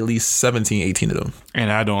gotta like at least 17, 18 of them.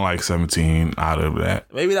 And I don't like 17 out of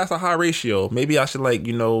that. Maybe that's a high ratio. Maybe I should like,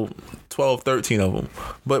 12, 13 of them.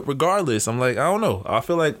 But regardless, I'm like, I don't know. I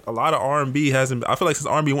feel like a lot of R&B hasn't. I feel like since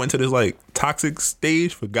R&B went into this like toxic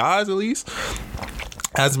stage for guys, at least,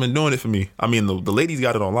 Hasn't been doing it for me. I mean, the ladies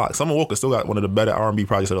got it on lock. Summer Walker still got one of the better R&B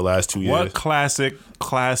projects of the last 2 years. What classic?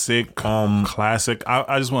 I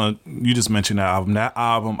just want you just mentioned that album. That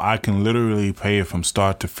album, I can literally play it from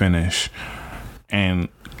start to finish, and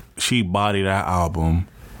she bodied that album.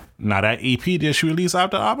 Now that EP did she release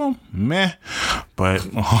after the album? Meh. But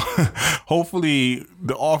hopefully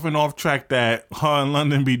the off and off track that her and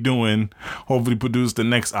London be doing hopefully produce the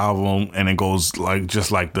next album and it goes like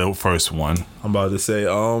just like the first one. I'm about to say,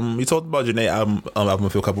 we talked about Janae album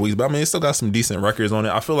for a couple weeks, but I mean it still got some decent records on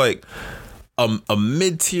it. I feel like a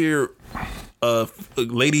mid-tier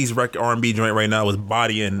ladies R&B joint right now is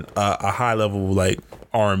bodying a high level like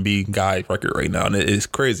R&B guy record right now, and it's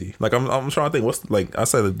crazy. Like I'm trying to think what's like I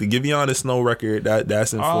said the Giveon Snow record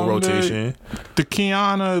that's in full rotation. The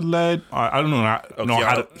Kiana led I don't know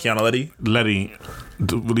Kiana Letty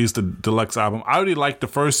released the deluxe album. I already liked the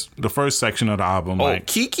first section of the album. Oh, like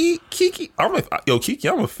Kiki, Kiki, I'm a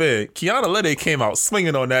fan. Kiana Letty came out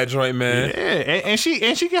swinging on that joint, man. Yeah, and she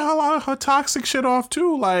get a lot of her toxic shit off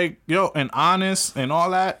too, like and honest and all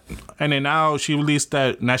that. And then now she released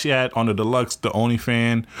that. Now she had on the deluxe the Only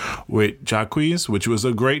Fan with Jacquees, which was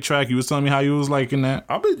a great track. You was telling me how you was liking that.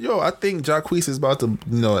 I think Jacquees is about to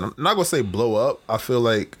I'm not gonna say blow up. I feel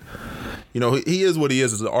like. He is what he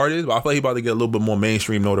is as an artist, but I feel like he's about to get a little bit more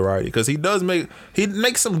mainstream notoriety because he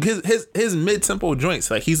makes some his mid tempo joints.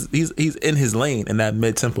 Like he's in his lane in that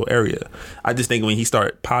mid tempo area. I just think when he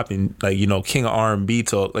start popping like king of R&B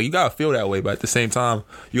talk, like you gotta feel that way, but at the same time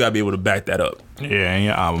you gotta be able to back that up. Yeah, and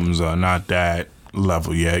your albums are not that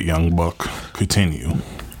level yet, Young Buck. Continue.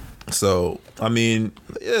 So I mean,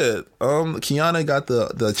 yeah. Kiana got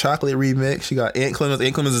the Chocolate remix. She got Ant Clemens.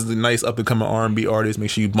 Ant Clemens is a nice up and coming R&B artist.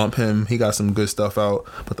 Make sure you bump him. He got some good stuff out.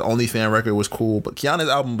 But the Only Fan record was cool. But Kiana's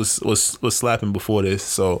album was slapping before this.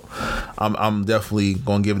 So I'm definitely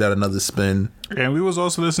gonna give that another spin. And we was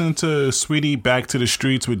also listening to Saweetie Back to the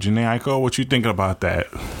Streets with Janae Aiko. What you thinking about that?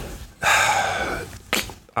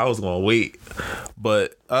 I was gonna wait,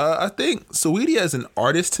 but I think Saweetie as an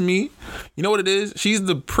artist to me, you know what it is? She's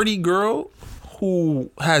the pretty girl who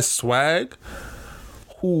has swag.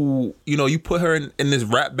 Who you put her in this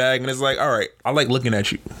rap bag and it's like, all right, I like looking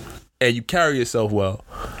at you, and you carry yourself well.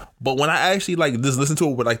 But when I actually like just listen to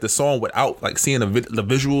it with like the song without like seeing the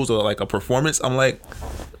visuals or like a performance, I'm like,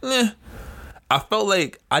 I felt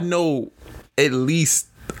like I know at least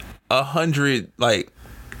 100 like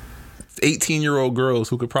 18-year-old girls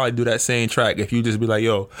who could probably do that same track if you just be like,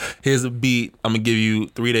 yo, here's a beat, I'm gonna give you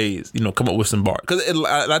 3 days, come up with some bars. Because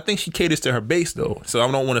I think she caters to her bass though, so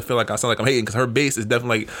I don't want to feel like I sound like I'm hating, because her bass is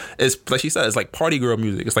definitely it's like she said, it's like party girl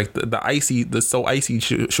music. It's like the so icy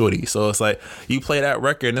shorty. So it's like you play that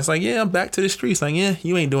record and it's like, yeah, I'm back to the streets. Like, yeah,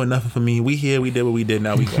 you ain't doing nothing for me. We here, we did what we did,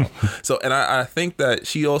 now we go. So and I think that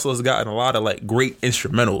she also has gotten a lot of like great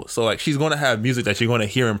instrumentals. So like she's gonna have music that you're gonna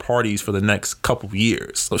hear in parties for the next couple of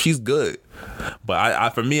years. So she's good. But I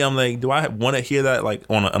for me, I'm like, do I want to hear that like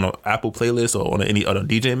on an Apple playlist or on any other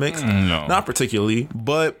DJ mix? No, not particularly.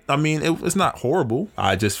 But I mean, it's not horrible.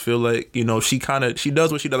 I just feel like she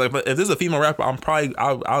does what she does. Like, if there's a female rapper,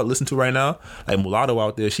 I'll listen to right now, like Mulatto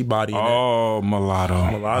out there, she bodying it.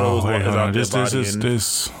 Mulatto is out there.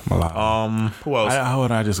 This Mulatto. Who else?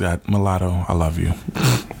 I just got Mulatto. I love you.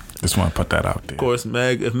 Just want to put that out there. Of course,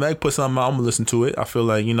 if Meg puts something out, I'm gonna listen to it. I feel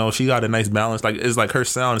like she got a nice balance. Like it's like her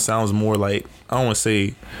sound sounds more like, I don't want to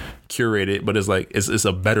say curated, but it's like it's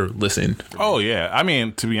a better listen. Oh yeah, I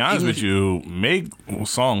mean, to be honest with you, Meg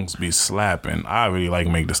songs be slapping. I really like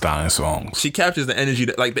Meg Thee Stallion songs. She captures the energy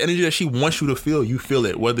that she wants you to feel. You feel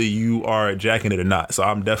it whether you are jacking it or not. So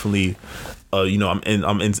I'm definitely.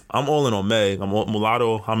 I'm all in on Meg. I'm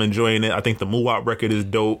Mulatto. I'm enjoying it. I think the Muwap record is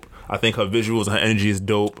dope. I think her visuals and her energy is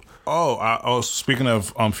dope. Speaking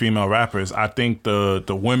of female rappers, I think the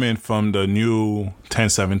women from the new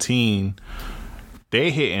 1017,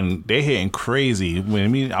 they hitting crazy.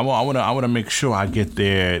 I want to make sure I get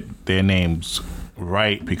their names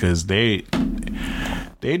right, because they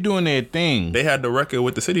doing their thing. They had the record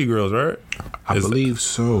with the City Girls, right? I believe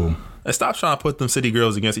so. And stop trying to put them city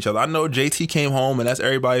girls against each other. I know JT came home and that's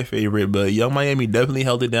everybody's favorite, but Young Miami definitely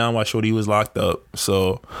held it down while Shorty was locked up.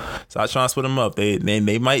 So stop trying to split them up.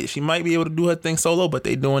 She might be able to do her thing solo, but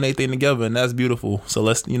they doing their thing together, and that's beautiful. So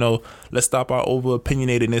let's stop our over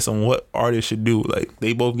opinionatedness on what artists should do. Like,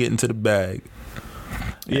 they both get into the bag.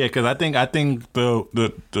 Yeah, because I think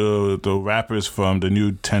the rappers from the new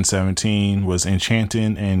 1017 was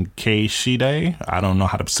Enchanting and K Shide. I don't know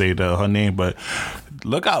how to say her name, but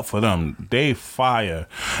look out for them. They fire.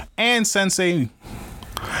 And Sensei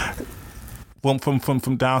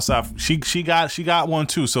from down south, she got one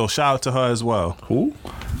too. So shout out to her as well. Who?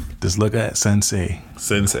 Just look at Sensei.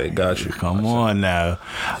 Sensei, got you. Come on now.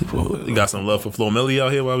 You got some love for Flo Milli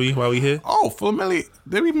out here while we here? Oh, Flo Milli.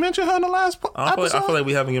 Did we mention her in the last episode? I feel like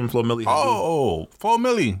we haven't given Flo Milli. Oh, Flo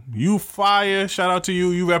Milli. You fire. Shout out to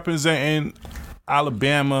you. You representing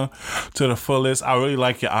Alabama to the fullest. I really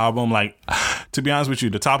like your album. Like, to be honest with you,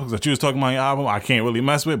 the topics that you was talking about in your album, I can't really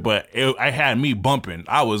mess with, but it had me bumping.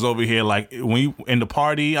 I was over here like when you in the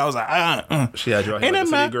party, I was like, She had you out here like the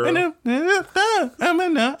city girl.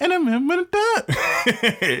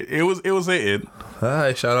 It was hitting. All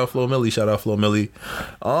right, shout out Flo Milli.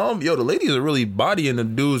 Yo, the ladies are really bodying the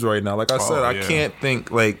dudes right now. Like I said, I can't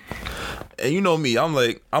think like. And you know me, I'm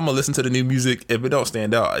gonna listen to the new music. If it don't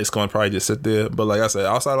stand out, it's gonna probably just sit there. But like I said,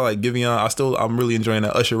 outside of like Giveon, I'm really enjoying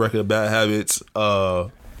that Usher record, Bad Habits.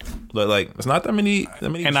 Like it's not that many.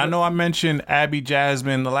 And I know I mentioned Abby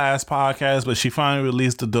Jasmine the last podcast, but she finally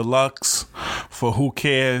released the deluxe for Who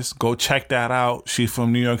Cares. Go check that out. She's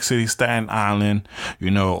from New York City, Staten Island. You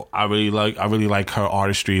know, I really like her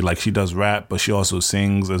artistry. Like, she does rap, but she also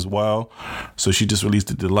sings as well. So she just released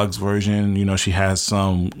the deluxe version. You know, she has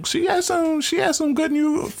some good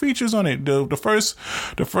new features on it. The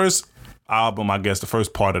first album, I guess the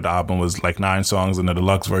first part of the album was like 9 songs, and the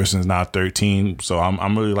deluxe version is now 13. So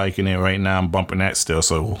I'm really liking it right now. I'm bumping that still.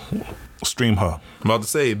 So stream her. I'm about to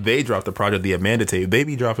say, they dropped the project, The Amanda Tape. They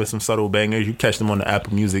be dropping some subtle bangers. You catch them on the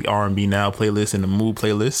Apple Music R&B Now playlist and the Mood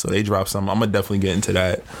playlist. So they dropped some. I'm gonna definitely get into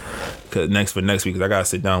that next week, because I gotta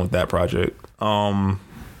sit down with that project. But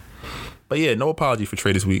yeah, no apology for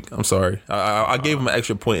Trey this week. I'm sorry. I gave him an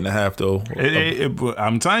extra 1.5 though.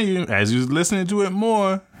 I'm telling you, as you're listening to it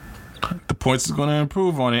more, the points is going to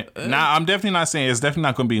improve on it. Now, I'm definitely not saying it's definitely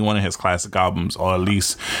not going to be one of his classic albums, or at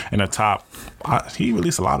least in the top. He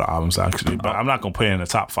released a lot of albums actually, but I'm not going to put it in the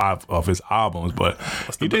top 5 of his albums. But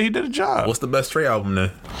he did a job. What's the best Trey album then?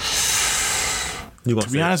 To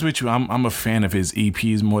be honest with you, I'm a fan of his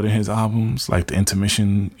EPs more than his albums, like the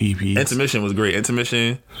Intermission EPs. Intermission was great.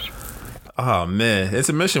 Oh man,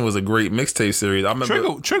 Intermission was a great mixtape series. I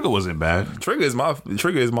remember Trigger wasn't bad. Trigger is my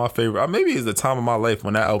favorite. Maybe it's the time of my life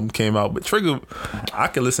when that album came out. But Trigger, I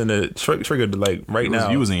can listen to Trigger like right now.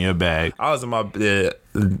 You was in your bag. I was in my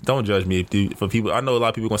don't judge me for people. I know a lot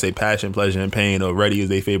of people gonna say Passion, Pleasure, and Pain or Ready is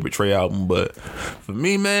their favorite Trey album, but for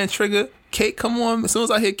me, man, Trigger, Cake, come on. As soon as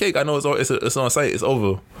I hit Cake, I know it's on site. It's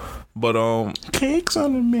over. But Cake's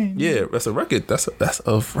on the menu. Yeah, that's a record. That's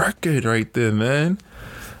a record right there, man.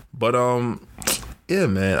 But yeah,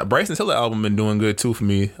 man, Bryson Tiller album been doing good too for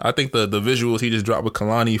me. I think the visuals he just dropped with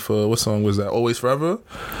Kalani for, what song was that? Always Forever.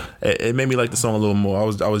 It made me like the song a little more.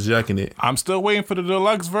 I was jacking it. I'm still waiting for the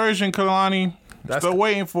deluxe version, Kalani. Still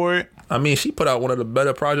waiting for it. I mean, she put out one of the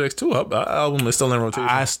better projects too. Her album is still in rotation.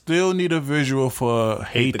 I still need a visual for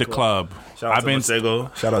Hate the Club. Shout out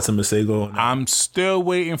to Masego. I'm still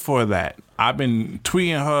waiting for that. I've been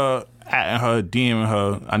tweeting her, atting her, DMing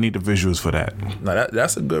her. I need the visuals for that. Now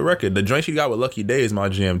that's a good record. The joint she got with Lucky Day is my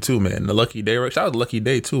jam too, man. The Lucky Day record. Shout out to Lucky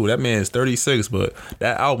Day too. That man is 36, but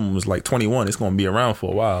that album was like 21. It's gonna be around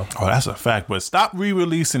for a while. Oh, that's a fact. But stop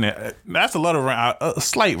re-releasing it. That's a lot of rant. A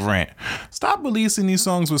slight rant. Stop releasing these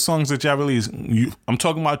songs with songs that y'all release. I'm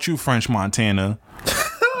talking about you, French Montana.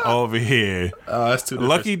 Over here, that's too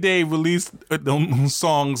Lucky Day released them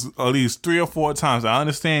songs at least 3 or 4 times. I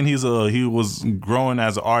understand he was growing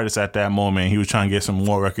as an artist at that moment. He was trying to get some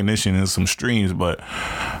more recognition and some streams, but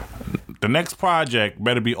the next project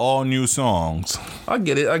better be all new songs. I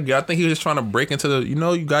get it. I think he was just trying to break into the,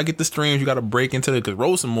 you gotta get the streams. You gotta break into it, because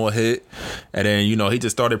Rosenmore hit, and then he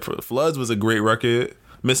just started. Floods was a great record.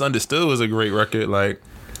 Misunderstood was a great record. Like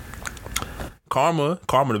Karma,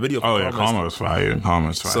 the video. Karma was fire.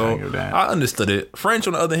 So I understood it. French,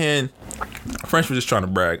 on the other hand, French was just trying to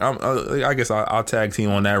brag. I guess I'll tag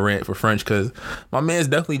team on that rant for French, because my man's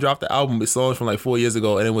definitely dropped the album with songs from like 4 years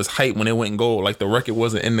ago, and it was hype when it went gold. Like the record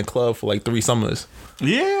wasn't in the club for like 3 summers.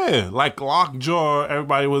 Yeah, like Lockjaw.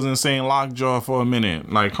 Everybody was insane Lockjaw for a minute.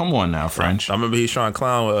 Like, come on now, French. I remember he's trying to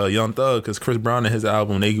clown Young Thug, because Chris Brown and his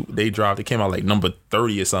album, they dropped. It came out like number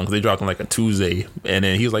 30 or something, because they dropped on like a Tuesday, and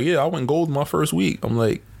then he was like, "Yeah, I went gold my first week." I'm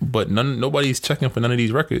like, but nobody's checking for none of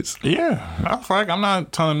these records. Yeah, that's like, I'm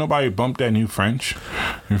not telling nobody bump that new French.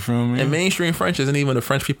 You feel me? And mainstream French isn't even the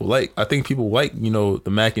French people like. I think people like, the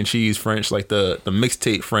mac and cheese French, like the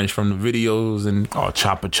mixtape French from the videos and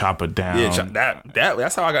chopper down. Yeah,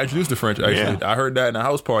 that's how I got introduced to French. Actually, yeah. I heard that in a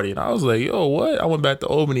house party, and I was like, "Yo, what?" I went back to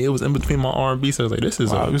Albany. It was in between my R&B, so I was like, "This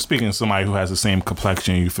is." You're speaking to somebody who has the same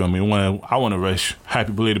complexion. You feel me? I want to wish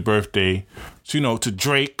happy belated birthday, to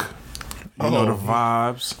Drake. You know the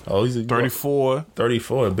vibes. Oh, he's 34.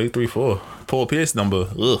 34, big 34. Paul Pierce number.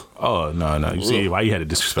 Ugh. Oh no! You see why you had to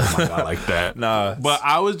disrespect my guy like that? Nah. But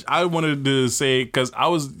I wanted to say, because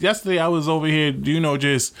yesterday I was over here,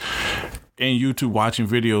 just in YouTube watching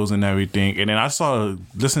videos and everything, and then I saw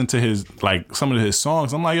listening to his some of his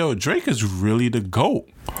songs. I'm like, yo, Drake is really the GOAT.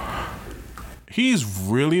 He's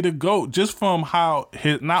really the GOAT, just from how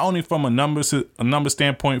not only from a number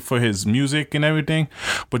standpoint for his music and everything,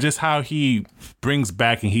 but just how he brings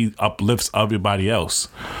back and he uplifts everybody else,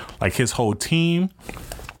 like his whole team,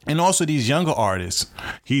 and also these younger artists.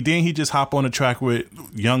 He just hop on the track with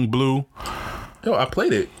Young Blue. Yo, I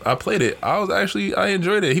played it. I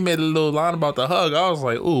enjoyed it. He made a little line about the hug. I was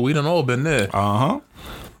like, ooh, we done all been there.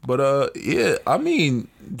 But yeah, I mean,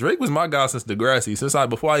 Drake was my guy since Degrassi,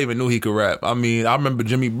 before I even knew he could rap. I mean, I remember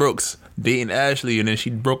Jimmy Brooks dating Ashley, and then she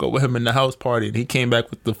broke up with him in the house party, and he came back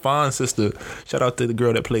with the fine sister. Shout out to the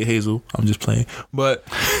girl that played Hazel. I'm just playing. But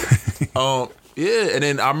yeah, and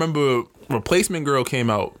then I remember Replacement Girl came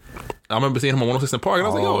out. I remember seeing him on 106 Park, and I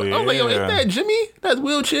was like, yo, ain't that Jimmy? That's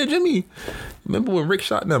Wheelchair Jimmy. Remember when Rick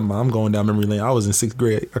shot them? I'm going down memory lane. I was in 6th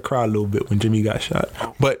grade. I cried a little bit when Jimmy got shot.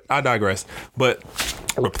 But I digress. But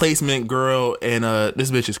Replacement Girl and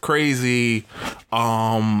this bitch is crazy.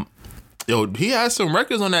 Yo, he had some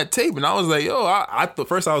records on that tape, and I was like, yo, I thought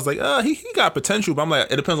first I was like, he got potential, but I'm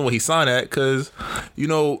like, it depends on what he signed at, because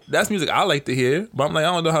that's music I like to hear, but I'm like,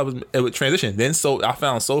 I don't know how it would transition. Then I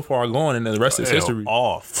found So Far Gone, and then the rest is history.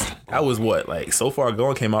 That was what, So Far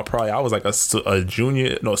Gone came out probably, I was like a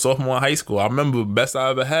sophomore in high school. I remember Best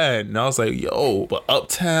I Ever Had, and I was like, yo, but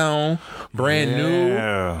Uptown, Brand New.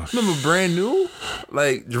 Remember Brand New?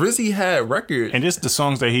 Like, Drizzy had records. And just the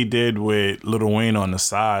songs that he did with Lil Wayne on the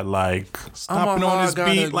side, like stopping on this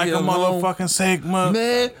beat like a motherfucking Sigma.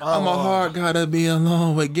 Man, I'm a heart gotta be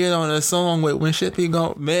alone. But get on a song with when shit be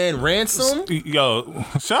gone. Man, Ransom. Yo,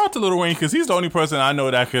 shout out to Lil Wayne, because he's the only person I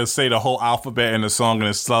know that could say the whole alphabet in the song and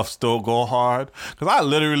his stuff still go hard. Because I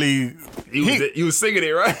literally... You was singing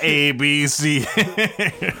it, right? A, B, C.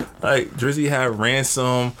 Like, Drizzy had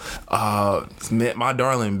Ransom, My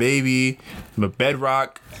Darling Baby,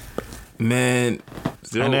 Bedrock, man...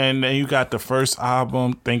 And then you got the first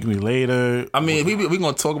album, Thank Me Later. I mean, we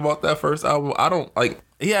gonna talk about that first album. I don't like.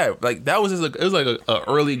 Yeah, like that was just it was like a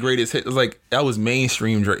early greatest hit. It was like that was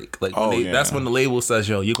mainstream Drake. Like that's when the label says,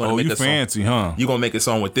 "Yo, you're gonna make a fancy, song. Huh? You're gonna make a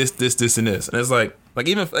song with this, and this." And it's like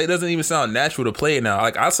even if it doesn't even sound natural to play it now.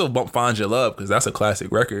 Like I still bump Find Your Love because that's a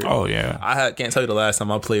classic record. Oh yeah. Can't tell you the last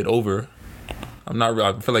time I played Over. I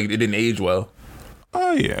feel like it didn't age well.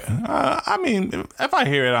 Oh yeah, I mean, if I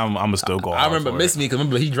hear it, I'm still going. I remember Miss Me, because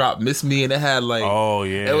remember he dropped Miss Me, and it had like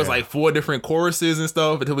it was like 4 different choruses and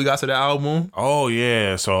stuff until we got to the album. Oh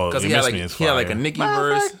yeah, so because he had like a Nicki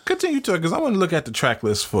verse. Continue to it, because I want to look at the track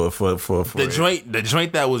list for the joint. The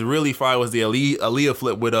joint that was really fire was the Aaliyah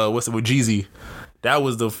flip with with Jeezy. That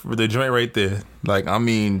was the joint right there. Like, I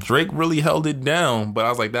mean, Drake really held it down, but I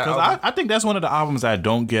was like that. I think that's one of the albums that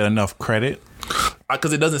don't get enough credit.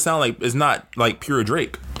 Because it doesn't sound like, it's not like pure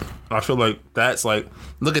Drake. I feel like that's like,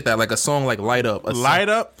 look at that, like a song like Light Up. Light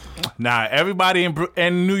Up? Nah, everybody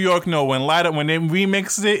in New York know when Light Up, when they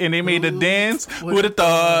remixed it and they made the dance, who would have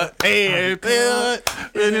thought, hey,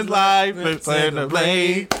 in his life, it's in the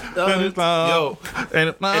blade, yo,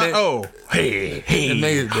 hey, it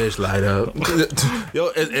made the bitch light up.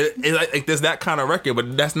 Yo, it's like there's that kind of record,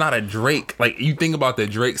 but that's not a Drake. Like, you think about the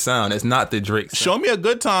Drake sound, it's not the Drake sound. Show Me a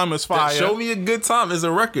Good Time is fire. Show Me a Good Time is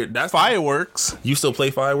a record. That's Fireworks. You still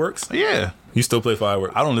play Fireworks? Yeah. You still play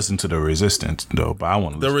Fireworks? I don't listen to The Resistance though, but I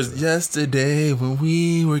want to. There was yesterday when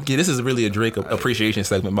we were. This is really a Drake appreciation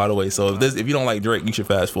segment, by the way. So if you don't like Drake, you should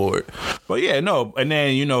fast forward. But yeah, no, and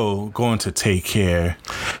then going to Take Care,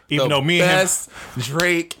 even though me best and him,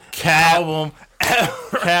 Drake album.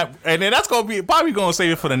 Cap, and then that's probably gonna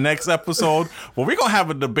save it for the next episode. But we're gonna have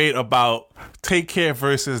a debate about Take Care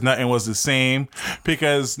versus Nothing Was the Same,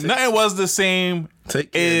 because Nothing Was the Same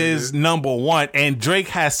is number one, and Drake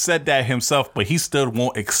has said that himself, but he still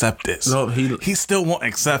won't accept this. No, he still won't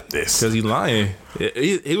accept this because he's lying.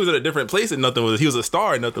 He was at a different place, and he was a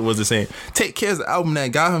star, and Nothing Was the Same. Take Care is the album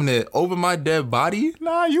that got him there. Over My Dead Body.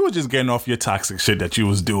 Nah, you were just getting off your toxic shit that you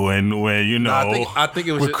was doing when I think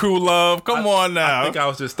it was with Crew Love. Come on now. I think I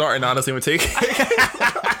was just starting honestly with Take Care.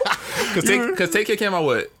 Because Take Care came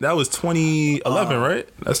out that was 2011, right?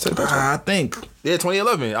 I think. Yeah,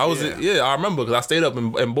 2011. I remember because I stayed up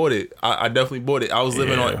and bought it. I definitely bought it. I was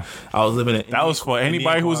living in. That was for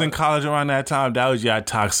anybody who was in college around that time. That was your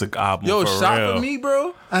toxic album. Yo, for Shot real. For Me,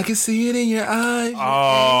 bro. I can see it in your eyes.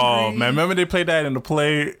 Oh man, remember they played that in the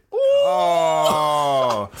play?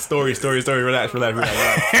 Oh. Story. Relax.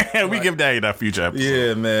 We give Daddy that future episode.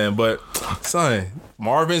 Yeah, man. But son,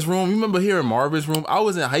 Marvin's Room. You remember hearing Marvin's Room? I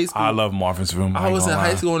was in high school. I love Marvin's Room. I was in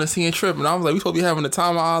high school on a senior trip, and I was like, we supposed to be having the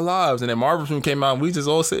time of our lives. And then Marvin's Room came out, and we just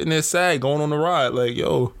all sitting there sad, going on the ride. Like,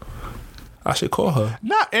 yo, I should call her.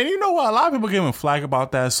 Nah, and you know what? A lot of people giving flack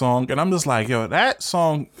about that song, and I'm just like, yo, that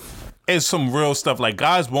song is some real stuff. Like,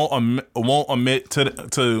 guys won't admit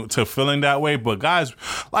to feeling that way, but guys,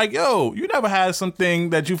 like, yo, you never had something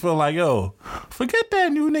that you feel like, yo, forget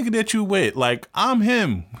that new nigga that you with. Like, I'm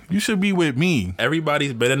him. You should be with me.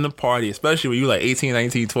 Everybody's been in the party, especially when you like 18,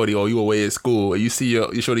 19, 20, or you away at school, and you see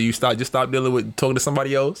you sure that you stop dealing with talking to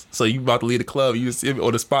somebody else. So you about to leave the club, you see,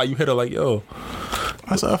 or the spot, you hit her like, yo,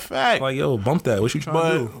 that's a fact. Like, yo, bump that. What you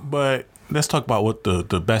trying to do? But let's talk about what the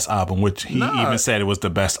best album, which he even said it was the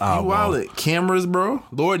best album. You wildin'. Cameras, bro.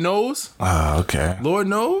 Lord knows. Okay. Lord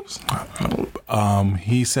knows.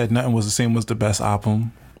 He said Nothing Was the Same was the best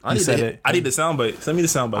album. I need the soundbite. Send me the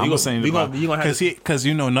soundbite. I'm saying because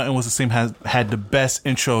you know Nothing Was the Same had the best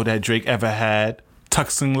intro that Drake ever had.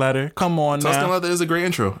 Tuxing Letter. Come on now. Tuxing Letter is a great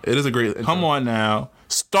intro. It is a great intro. Come on now.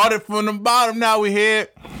 Started from the bottom, now we here.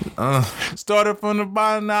 Started from the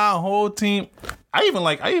bottom, now whole team. I even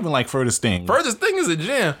like Furthest Thing. Furthest Thing is a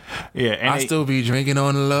jam. Yeah, and I still be drinking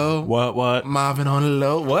on the low. What? Mobbing on the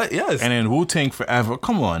low. What? Yes. And then Wu-Tang Forever.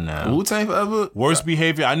 Come on now. Wu-Tang Forever. Worst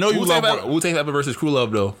Behavior. I know you love Wu-Tang Forever versus Crew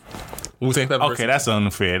Love though. Wu-Tang Forever. Okay, that's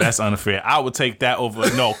unfair. I would take that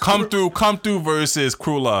over. No, Come Through versus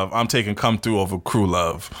Crew Love. I'm taking Come Through over Crew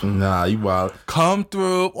Love. Nah, you wild. Come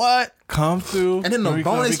Through. What? Come Through. And then the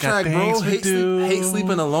bonus track, bro. Hate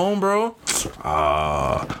Sleeping Alone, bro.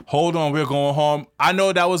 Hold on, we're going home. I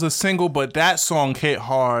know that was a single, but that song hit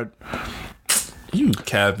hard. You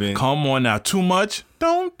capping. Come on now. Too Much?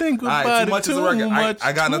 Don't think about it. Too much.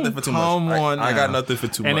 I got nothing for Too Much. Come on now. I got nothing for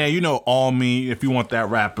Too Much. And then, you know, All Me, if you want that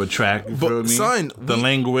rapper track. You feel me? Son, the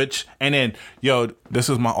language. And then, yo, this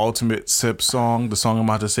is my ultimate sip song. The song I'm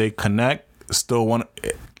about to say, Connect. Still one.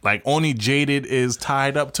 Like, only Jaded is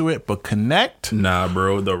tied up to it, but Connect? Nah,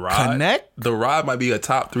 bro. The Ride. Connect? The Ride might be a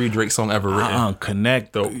top 3 Drake song ever written.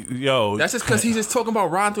 Connect, though. Yo. That's just because he's just talking about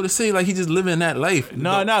riding through the city like he just living that life.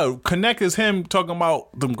 No. Connect is him talking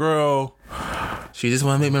about them girl. She just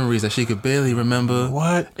want to make memories that she could barely remember.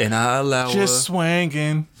 What? And I allow her. Just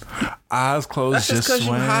swinging. Eyes closed. That's just because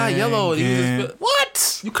you high yellow.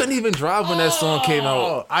 What? You couldn't even drive when that song came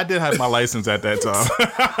out. I did have my license at that time.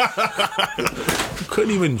 You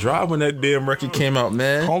couldn't even drive when that damn record came out,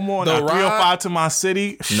 man. Come on, 305 to my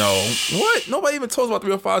city. No. What? Nobody even told us about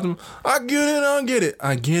 305 to my... I get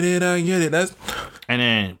it. That's... And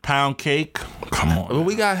then Pound Cake. Come on. But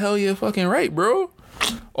we got Hell Yeah fucking right, bro.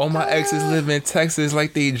 All my exes live in Texas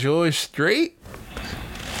like they George Strait.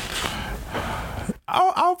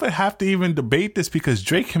 I would have to even debate this because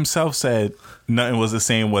Drake himself said Nothing Was the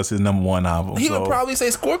Same was his number one album. He would probably say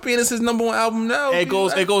Scorpion is his number one album now. It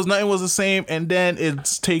goes Nothing Was the Same, and then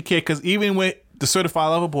it's Take Care, because even with The Certified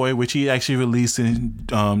Lover Boy, which he actually released in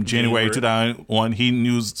January 2001, he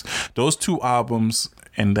used those two albums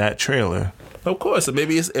in that trailer. Of course, so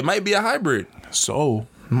maybe it might be a hybrid. So...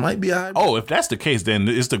 Might be a hybrid. Oh, if that's the case, then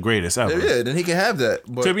it's the greatest ever. Yeah, then he can have that.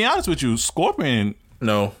 But to be honest with you, Scorpion...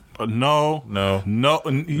 No. You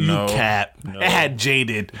cap. No. It had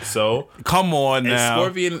Jaded. So come on now.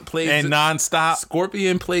 Scorpion plays and nonstop.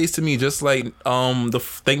 Scorpion plays to me just like the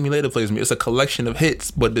Thank Me Later plays to me. It's a collection of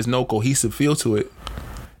hits, but there's no cohesive feel to it.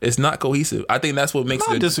 It's not cohesive. I think that's what makes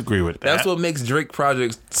I disagree with that. That's what makes Drake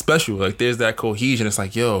projects special. Like there's that cohesion. It's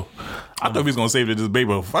like, yo, I thought we was gonna save the debate,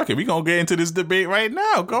 but fuck it, we gonna get into this debate right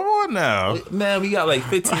now. Come on now, man. We got like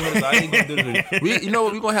 15 minutes. I ain't gonna do this. You know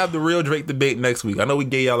what? We gonna have the real Drake debate next week. I know we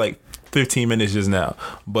gave y'all like 15 minutes just now,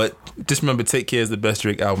 but just remember, Take Care is the best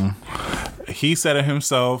Drake album. He said it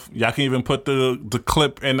himself. Y'all can even put the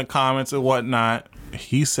clip in the comments and whatnot.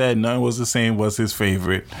 He said Nothing Was the Same was his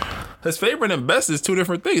favorite. His favorite and best is two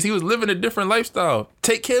different things. He was living a different lifestyle.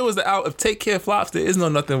 Take Care was the out. If Take Care flops, there is no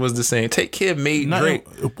Nothing Was the Same. Take Care made Drake.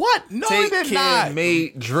 What? No, Take he did Care not.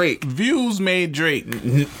 Made Drake. Views made Drake.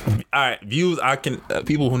 All right, Views. I can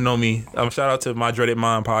people who know me. Shout out to my Dreaded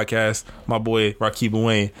Mind podcast. My boy Rakeem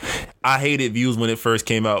Wayne. I hated Views when it first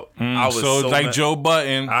came out. I was so like Joe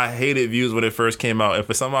Budden. I hated Views when it first came out, and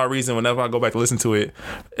for some odd reason, whenever I go back to listen to it,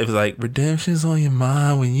 it was like redemption's on your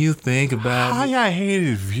mind when you think about. How y'all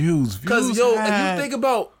hated Views? Because if you think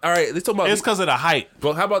about, all right, let's talk about. It's because of the hype.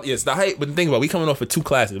 Well, how about the hype? But think about, we coming off of two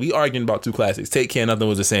classics. We arguing about two classics. Take Care, Nothing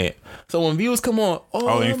Was the Same. So when Views come on,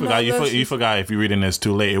 you forgot. If you're reading this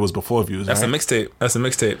too late, it was before Views. That's right? a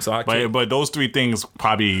mixtape. So I can't. But those three things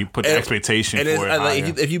probably put the expectation for it.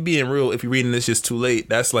 Like, if you being real, if you're reading this just too late,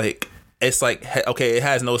 that's like it's like, okay, it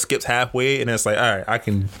has no skips halfway, and it's like, all right, I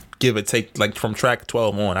can give it take, like from track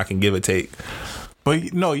 12 on, I can give it take.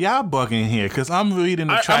 But no, y'all bugging here because I'm reading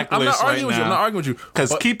the track I'm list not arguing right with you. I'm now. not arguing with you.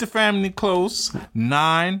 Because Keep the Family Close,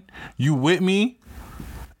 9, You With Me,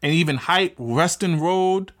 and even Hype, Reston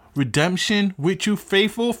Road, Redemption, With You,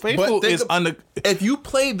 Faithful. Faithful is under. If you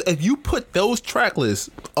put those track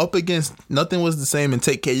lists up against Nothing Was the Same and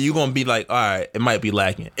Take Care, you're gonna be like, all right, it might be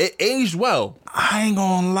lacking. It aged well. I ain't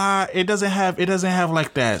gonna lie, it doesn't have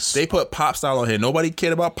like that. They put Pop Style on here. Nobody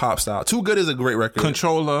cared about Pop Style. Too Good is a great record.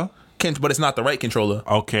 Controller. But it's not the right Controller.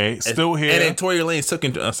 Okay, still here. And then Tory Lanez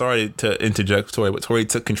took. Sorry to interject, Tory, but Tory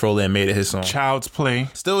took Controller and made it his song. Child's Play.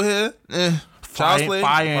 Still here. Child's Play.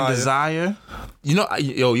 Fire and Desire. You know,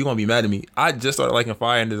 you're gonna be mad at me. I just started liking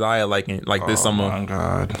Fire and Desire this summer. Oh my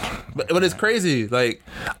god! But it's crazy. Like,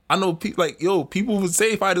 I know people people would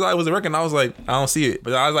say Fire and Desire was a record, and I was like, I don't see it.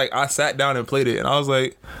 But I was like, I sat down and played it, and I was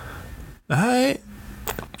like, all right.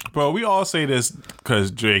 Bro, we all say this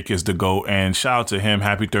because Drake is the GOAT, and shout out to him.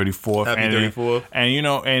 Happy 34th. Happy 34th. And you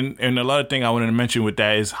know, and another thing I wanted to mention with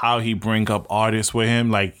that is how he bring up artists with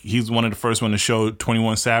him. Like, he's one of the first one to show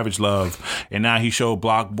 21 Savage love, and now he showed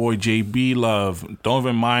Block Boy JB love. Don't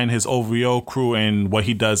even mind his OVO crew and what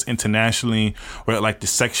he does internationally with like the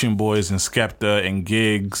Section Boys and Skepta and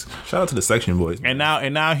Gigs. Shout out to the Section Boys. Man.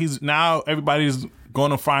 And now everybody's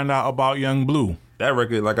going to find out about Young Blue. That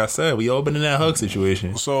record, like I said, we opened in that hug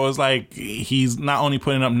situation. So it's like he's not only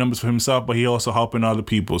putting up numbers for himself, but he also helping other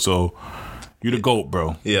people. So you the GOAT,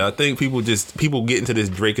 bro. Yeah, I think people get into this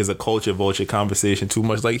Drake as a culture vulture conversation too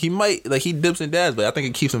much. Like, he dips and dabs, but I think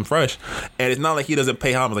it keeps him fresh. And it's not like he doesn't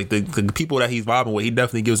pay homage. Like, the people that he's vibing with, he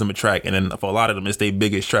definitely gives them a track. And then for a lot of them, it's their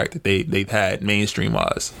biggest track that they've had mainstream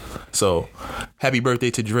wise. So happy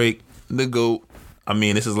birthday to Drake, the GOAT. I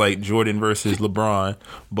mean, this is like Jordan versus LeBron,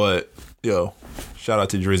 but yo, shout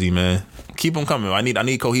out to Drizzy, man. Keep them coming. I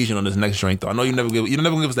need cohesion on this next joint though. I know you never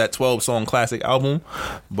give us that 12-song classic album,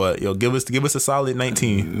 but yo, give us a solid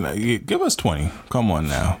 19. Give us 20. Come on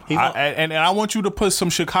now. And I want you to put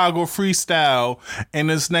some Chicago freestyle in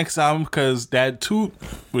this next album, because that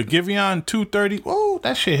with Giveon 230. Oh,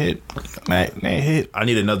 that shit hit. That hit. I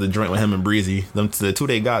need another joint with him and Breezy. The two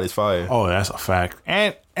they got is fire. Oh, that's a fact.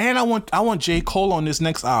 And I want J. Cole on this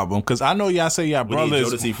next album, because I know y'all say y'all brothers.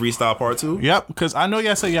 We need Jodeci Freestyle Part 2? Yep, because I know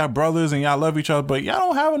y'all say y'all brothers and y'all love each other, but y'all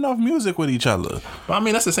don't have enough music with each other. But I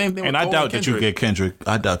mean, that's the same thing with Cole I doubt that you get Kendrick.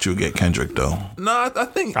 I doubt you'll get Kendrick, though. No, I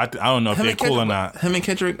think... I don't know if they're cool or not. Him and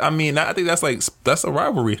Kendrick, I mean, I think that's a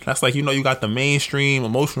rivalry. That's like, you got the mainstream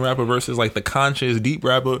emotional rapper versus like the conscious deep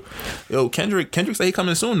rapper. Yo, Kendrick say he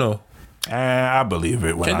coming soon, though. I believe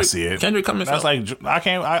it when I see it. Kendrick coming. That's like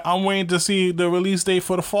I'm waiting to see the release date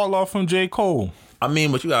for the fall off from J. Cole. I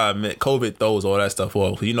mean, but you gotta admit, COVID throws all that stuff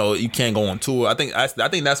off. You can't go on tour. I think that's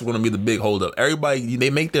going to be the big holdup. Everybody,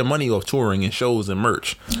 they make their money off touring and shows and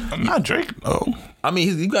merch. Not Drake. Oh, I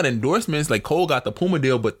mean, you got endorsements. Like Cole got the Puma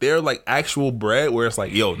deal, but they're like actual bread where it's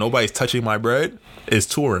like, yo, nobody's touching my bread. Is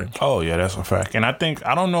touring. Oh yeah, that's a fact. And I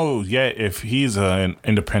don't know yet if he's an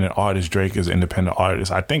independent artist. Drake is an independent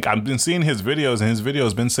artist. I think I've been seeing his videos, and his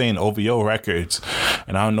videos been saying OVO Records,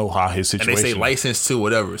 and I don't know how his situation. And they say licensed too,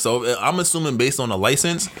 whatever. So I'm assuming based on the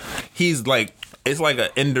license, he's like. It's like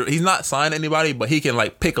he's not signed anybody, but he can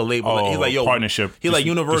like pick a label. Oh, he's like, yo, partnership. He's like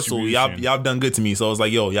Universal. Y'all done good to me. So it's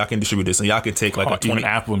like, yo, y'all can distribute this, and y'all can take like a 20. Even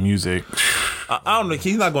Apple Music. I don't know.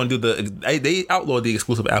 He's not going to do they outlawed the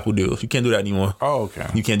exclusive Apple deals. You can't do that anymore. Oh, okay.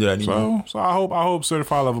 You can't do that anymore. So I hope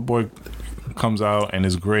Certified Lover Boy comes out and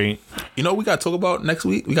is great. You know what we got to talk about next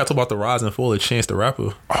week? We got to talk about the rise and fall of Chance the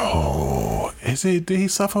Rapper. Oh, did he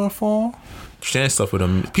suffer a fall? Chance suffered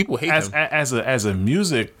him. People hate him as a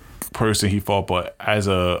music person. He fought, but as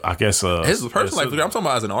his personal life, I'm talking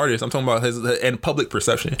about as an artist. I'm talking about his and public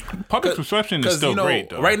perception. Public perception is still great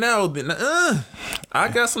though. Right now, I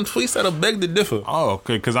got some tweets that'll beg to differ. Oh,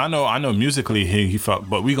 okay, because I know musically he fought,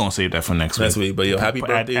 but we gonna save that for next week. But yo, happy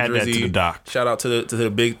birthday, add Drizzy. that to the doc. Shout out to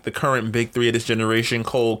the current big three of this generation: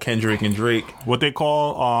 Cole, Kendrick, and Drake. What they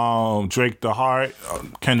call Drake the heart,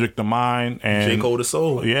 Kendrick the mind, and J. Cole the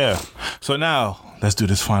soul. Yeah. So now let's do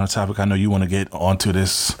this final topic. I know you want to get onto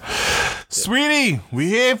this. Saweetie, we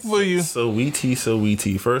here for you.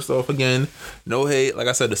 Saweetie. First off, again, no hate. Like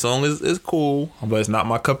I said, the song is cool, but it's not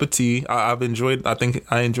my cup of tea. I think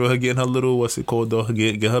I enjoy her getting her little, what's it called though?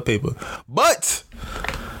 Get her paper. But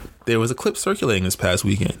there was a clip circulating this past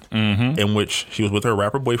weekend in which she was with her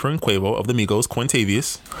rapper boyfriend Quavo of the Migos,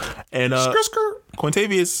 Quintavious. And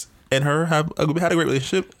Quintavious and her had a great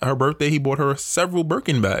relationship. Her birthday, he bought her several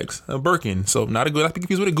Birkin bags. A Birkin. So not to be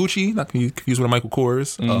confused with a Gucci. Not to be confused with a Michael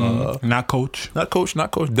Kors. Not Coach. Not Coach.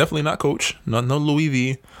 Definitely not Coach. No Louis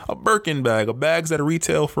V. A Birkin bag. A bags that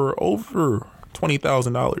retail for over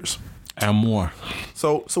 $20,000. And more.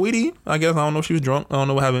 So, Saweetie, I guess, I don't know if she was drunk. I don't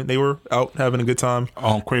know what happened. They were out having a good time.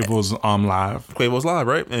 On Quavo's live. Quavo's live,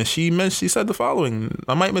 right? And she said the following.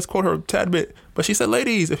 I might misquote her a tad bit, but she said,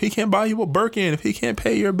 ladies, if he can't buy you a Birkin, if he can't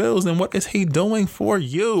pay your bills, then what is he doing for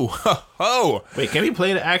you? Oh. Wait, can we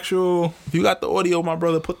play the actual? If you got the audio, my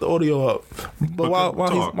brother, put the audio up. But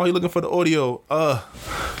while he's looking for the audio,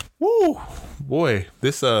 woo. Boy,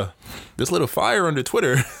 this lit a fire under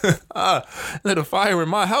Twitter. Lit a fire in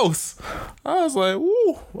my house. I was like,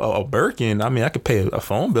 woo, a Birkin. I mean, I could pay a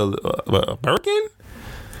phone bill, a Birkin.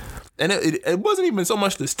 And it wasn't even so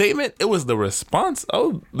much the statement; it was the response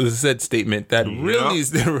of the said statement that really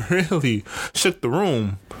shook the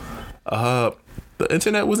room. The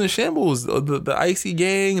internet was in shambles. The Icy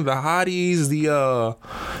Gang, the hotties,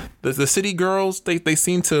 the city girls, they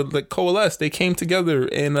seemed to like coalesce. They came together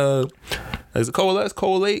and is it coalesce,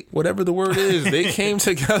 collate, whatever the word is. They came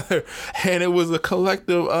together and it was a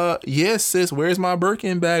collective. Yes, sis, where's my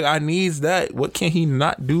Birkin bag? I needs that. What can he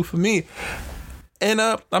not do for me? And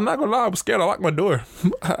I'm not gonna lie, I was scared. I locked my door.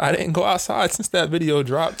 I didn't go outside since that video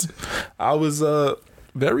dropped. I was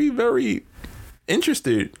very, very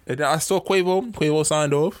interested. And I saw Quavo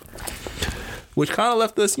signed off, which kind of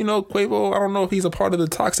left us, Quavo, I don't know if he's a part of the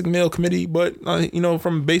toxic male committee, but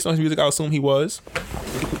from based on his music, I assume he was.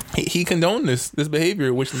 He condoned this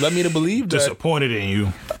behavior, which led me to believe that disappointed in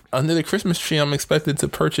you. Under the Christmas tree, I'm expected to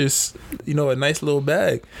purchase a nice little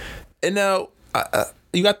bag. And now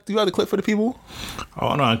you got the clip for the people?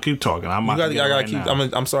 Oh no, keep talking. I gotta keep.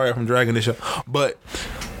 I'm sorry if I'm dragging this up, but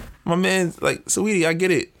my man's like, Saweetie, I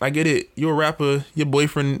get it. You're a rapper. Your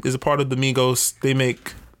boyfriend is a part of the Migos. They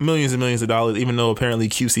make millions and millions of dollars, even though apparently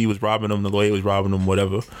QC was robbing them, the lawyer was robbing them,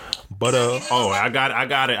 whatever. But I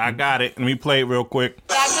got it. Let me play it real quick.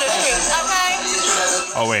 Back to the streets, okay?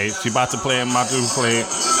 Oh wait, she about to play it. I'm about to play it.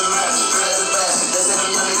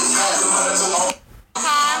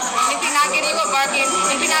 If you're not getting you a Birkin,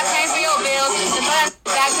 if you're not paying for your bills, then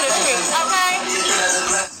back to the streets, okay?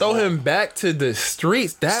 Throw him back to the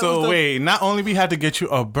streets. Wait, not only we have to get you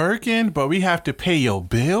a Birkin, but we have to pay your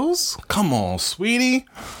bills? Come on, sweetie.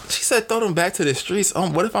 She said throw them back to the streets.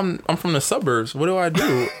 What if I'm from the suburbs? What do I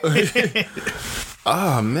do?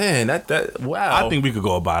 Oh man, that wow. I think we could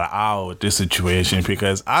go about an hour with this situation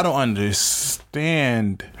because I don't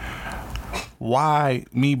understand why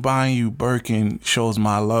me buying you Birkin shows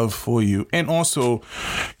my love for you. And also,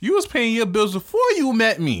 you was paying your bills before you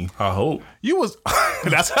met me. I hope. You was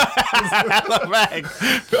that's a fact.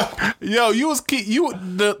 Yo, you was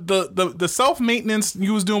the self-maintenance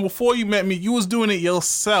you was doing before you met me, you was doing it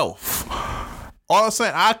yourself. All of a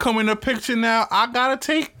sudden I come in the picture now, I gotta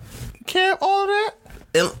take care of all of that.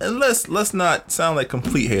 And let's not sound like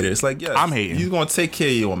complete haters. Like, yes, I'm hating. You're gonna take care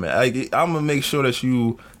of your man. I'm gonna make sure that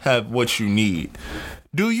you have what you need.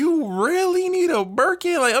 Do you really need a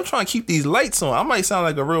Birkin? Like, I'm trying to keep these lights on. I might sound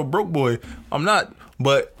like a real broke boy. I'm not,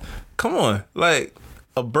 but come on, like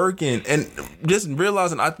a Birkin. And just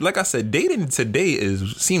realizing, like I said, dating today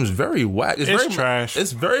seems very whack. It's very trash.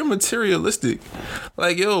 It's very materialistic.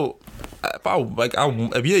 Like, yo. Now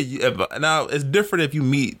it's different if you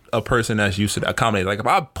meet a person that's used to accommodate. Like if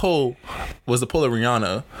I was to pull a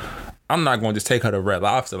Rihanna, I'm not going to just take her to Red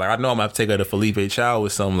Lobster. Like I know I'm gonna have to take her to Felipe Chow or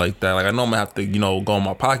something like that. Like I know I'm gonna have to, go in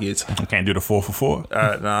my pockets. I can't do the 4 for 4.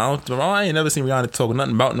 I ain't never seen Rihanna talk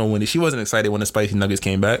nothing about no Wendy. She wasn't excited when the spicy nuggets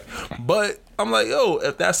came back. But I'm like, yo,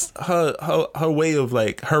 if that's her way of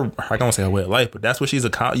like her, I don't say her way of life, but that's what she's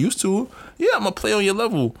used to. Yeah, I'm gonna play on your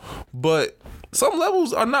level, but some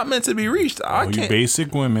levels are not meant to be reached. You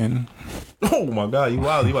basic women. Oh my God, you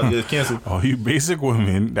wild. You about to get canceled. Oh, you basic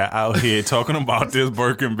women that out here talking about this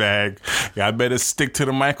Birkin bag. Y'all better stick to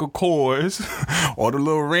the Michael Kors or the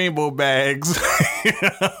little rainbow bags.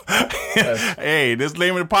 Hey, this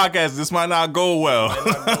name of the podcast, this might not go well.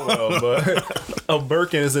 But a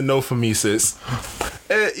Birkin is a no for me, sis.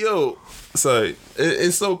 Yo, so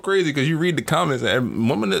it's so crazy because you read the comments and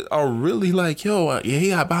women are really like, yo,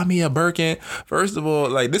 yeah, buy me a Birkin. First of all,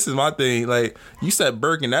 like, this is my thing. Like, you said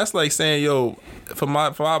Birkin. That's like saying, yo, for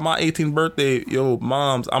my 18th birthday, yo,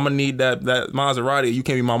 moms, I'm gonna need that Maserati. You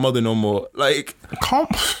can't be my mother no more. Like,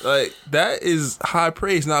 like that is high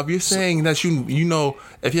praise. Now, if you're saying that you know,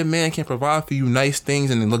 if your man can provide for you nice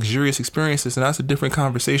things and luxurious experiences, then that's a different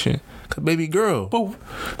conversation. Cause baby girl,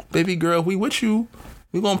 we with you.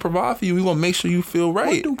 We're gonna provide for you. We're gonna make sure you feel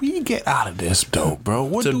right. What do we get out of this, though, bro?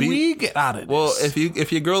 What do we get out of this? Well,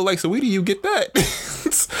 if your girl likes Saweetie, you get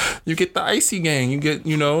that. You get the icy gang. You get,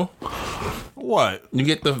 what? You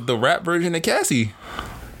get the rap version of Cassie.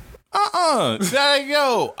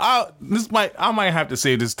 Yo, I might have to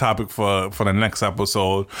save this topic for the next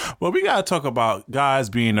episode. But we gotta talk about guys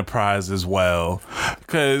being the prize as well,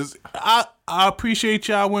 because I appreciate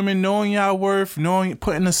y'all women knowing y'all worth,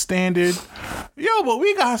 putting a standard. Yo, but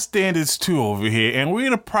we got standards too over here, and we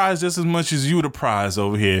the prize just as much as you the prize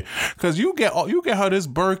over here. Because you get her this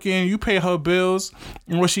Birkin, you pay her bills,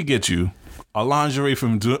 and what she get you? A lingerie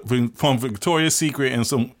from Victoria's Secret and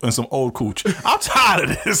some old cooch. I'm tired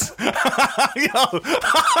of this. Yo.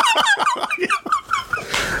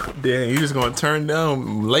 Damn, you just gonna turn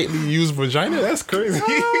down lightly used vagina? That's crazy.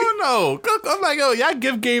 No. I'm like, yo, y'all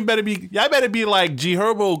gift game better be like G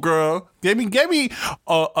Herbo, girl. Give me a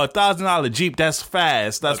 $1,000 Jeep that's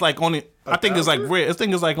fast. That's like only. I think it's like rare. I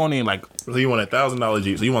think it's like only like. So you want $1,000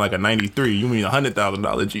 Jeep? So you want like a '93? You mean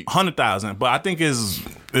 $100,000 Jeep? 100,000, but I think it's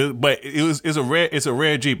a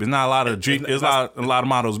rare Jeep. It's not a lot of Jeep. It's not a lot of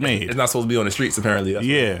models made. It's not supposed to be on the streets apparently.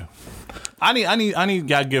 Yeah, I need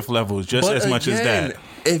y'all gift levels just as much as that.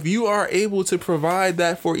 If you are able to provide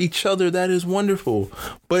that for each other, that is wonderful.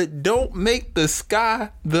 But don't make the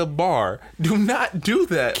sky the bar. Do not do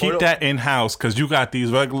that. Keep that in house, because you got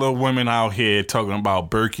these regular women out here talking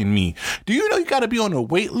about Birkin me. Do you know you got to be on a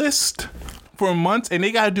wait list for months, and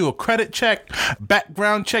they got to do a credit check,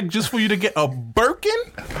 background check just for you to get a Birkin?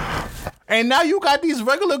 And now you got these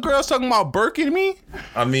regular girls talking about Birkin me?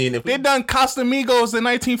 I mean, if they done Casamigos in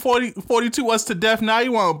 1942 us to death. Now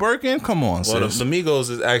you want a Birkin? Come on, well, sis. the Migos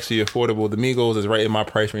is actually affordable. The Migos is right in my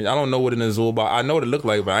price range. I don't know what it is all about. I know what it look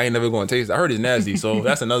like, but I ain't never going to taste it. I heard it's nasty, so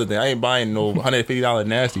that's another thing. I ain't buying no $150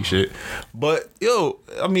 nasty shit. But, yo,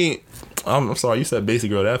 I mean, I'm sorry, you said basic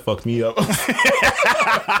girl. That fucked me up.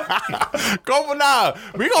 Go for now.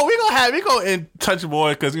 We gonna in touch,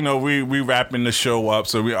 boy, because we wrapping the show up,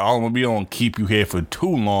 so we don't keep you here for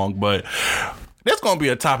too long. But there's gonna be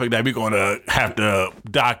a topic that we're gonna have to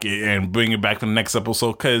dock it and bring it back for the next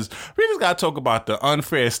episode, because we just gotta talk about the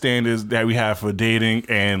unfair standards that we have for dating,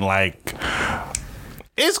 and like,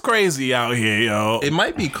 it's crazy out here, yo. It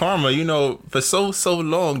might be karma, for so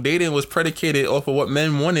long dating was predicated off of what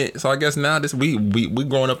men wanted. So I guess now we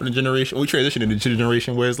growing up in a generation, we transition into a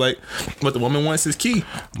generation where it's like what the woman wants is key.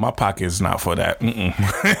 My pocket is not for that.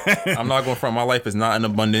 I'm not going front. My life is not in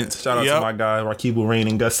abundance. Shout out to my guy Rakibu Rain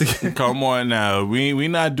and Gussie. Come on now, we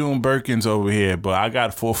not doing Birkins over here, but I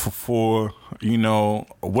got 4 for 4.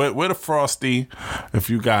 With a Frosty, if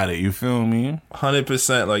you got it, you feel me?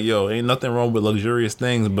 100%. Like, yo, ain't nothing wrong with luxurious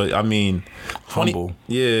things, but I mean, humble.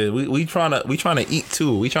 Yeah, we trying to eat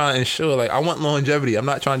too. We trying to ensure, like, I want longevity. I'm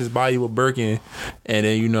not trying to just buy you a Birkin and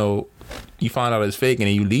then you find out it's fake and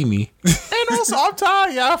then you leave me. And also, I'm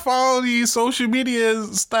tired. Y'all follow these social media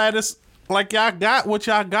status like y'all got what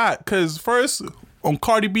y'all got. Cause first,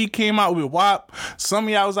 Cardi B came out with WAP. Some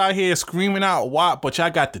of y'all was out here screaming out WAP, but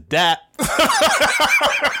y'all got the DAP.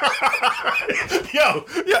 Yo,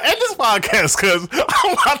 end this podcast, because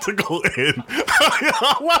I'm about to go in.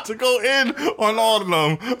 I'm about to go in on all of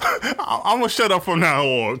them. I'm going to shut up from now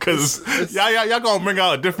on, because y'all going to bring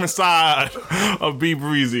out a different side of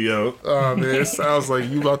BAY-BEEEEEE, yo. Oh, man, it sounds like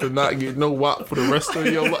you about to not get no WAP for the rest of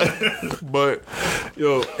your life. But,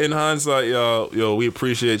 yo, in hindsight, y'all, we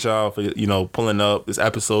appreciate y'all for, pulling up. This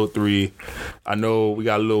episode 3. I know we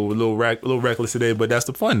got a little reckless today, but that's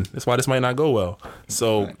the fun. That's why this might not go well.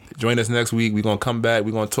 So join us next week. We're going to come back.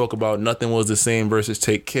 We're going to talk about Nothing Was the Same versus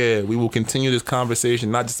Take Care. We will continue this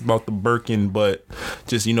conversation, not just about the Birkin, but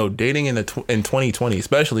just, dating in 2020,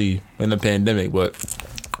 especially in the pandemic. But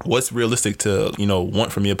what's realistic to,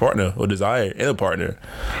 want from your partner or desire in a partner.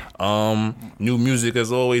 New music,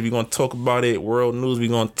 as always, we're going to talk about it. World news, we're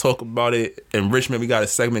going to talk about it. Enrichment, we got a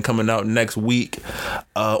segment coming out next week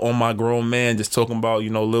on My Grown Man, just talking about,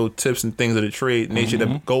 little tips and things of the trade nature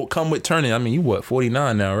that come with turning. I mean, you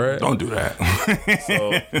 49 now, right? Don't do that.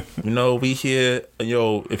 So, we here.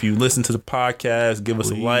 If you listen to the podcast, give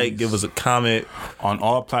us a like, give us a comment. On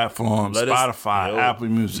all platforms, Spotify, Apple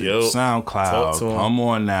Music, SoundCloud. Come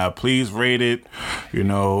on now. Please rate it,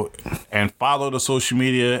 and follow the social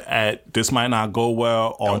media at This Might Not Go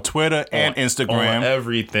Well on Twitter and Instagram. On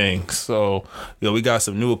everything. So, we got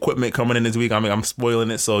some new equipment coming in this week. I mean, I'm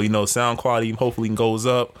spoiling it, so, sound quality hopefully goes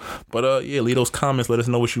up. But, leave those comments. Let us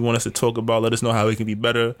know what you want us to talk about. Let us know how it can be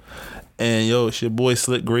better. And, it's your boy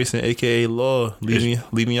Slick Grayson, a.k.a. Law.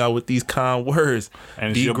 Leaving y'all with these kind words.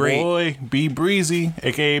 And it's your boy, BAY-BEEEEEE,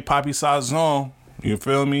 a.k.a. Poppy Sazon. You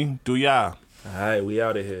feel me? Do y'all. All right, we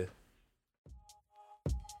out of here.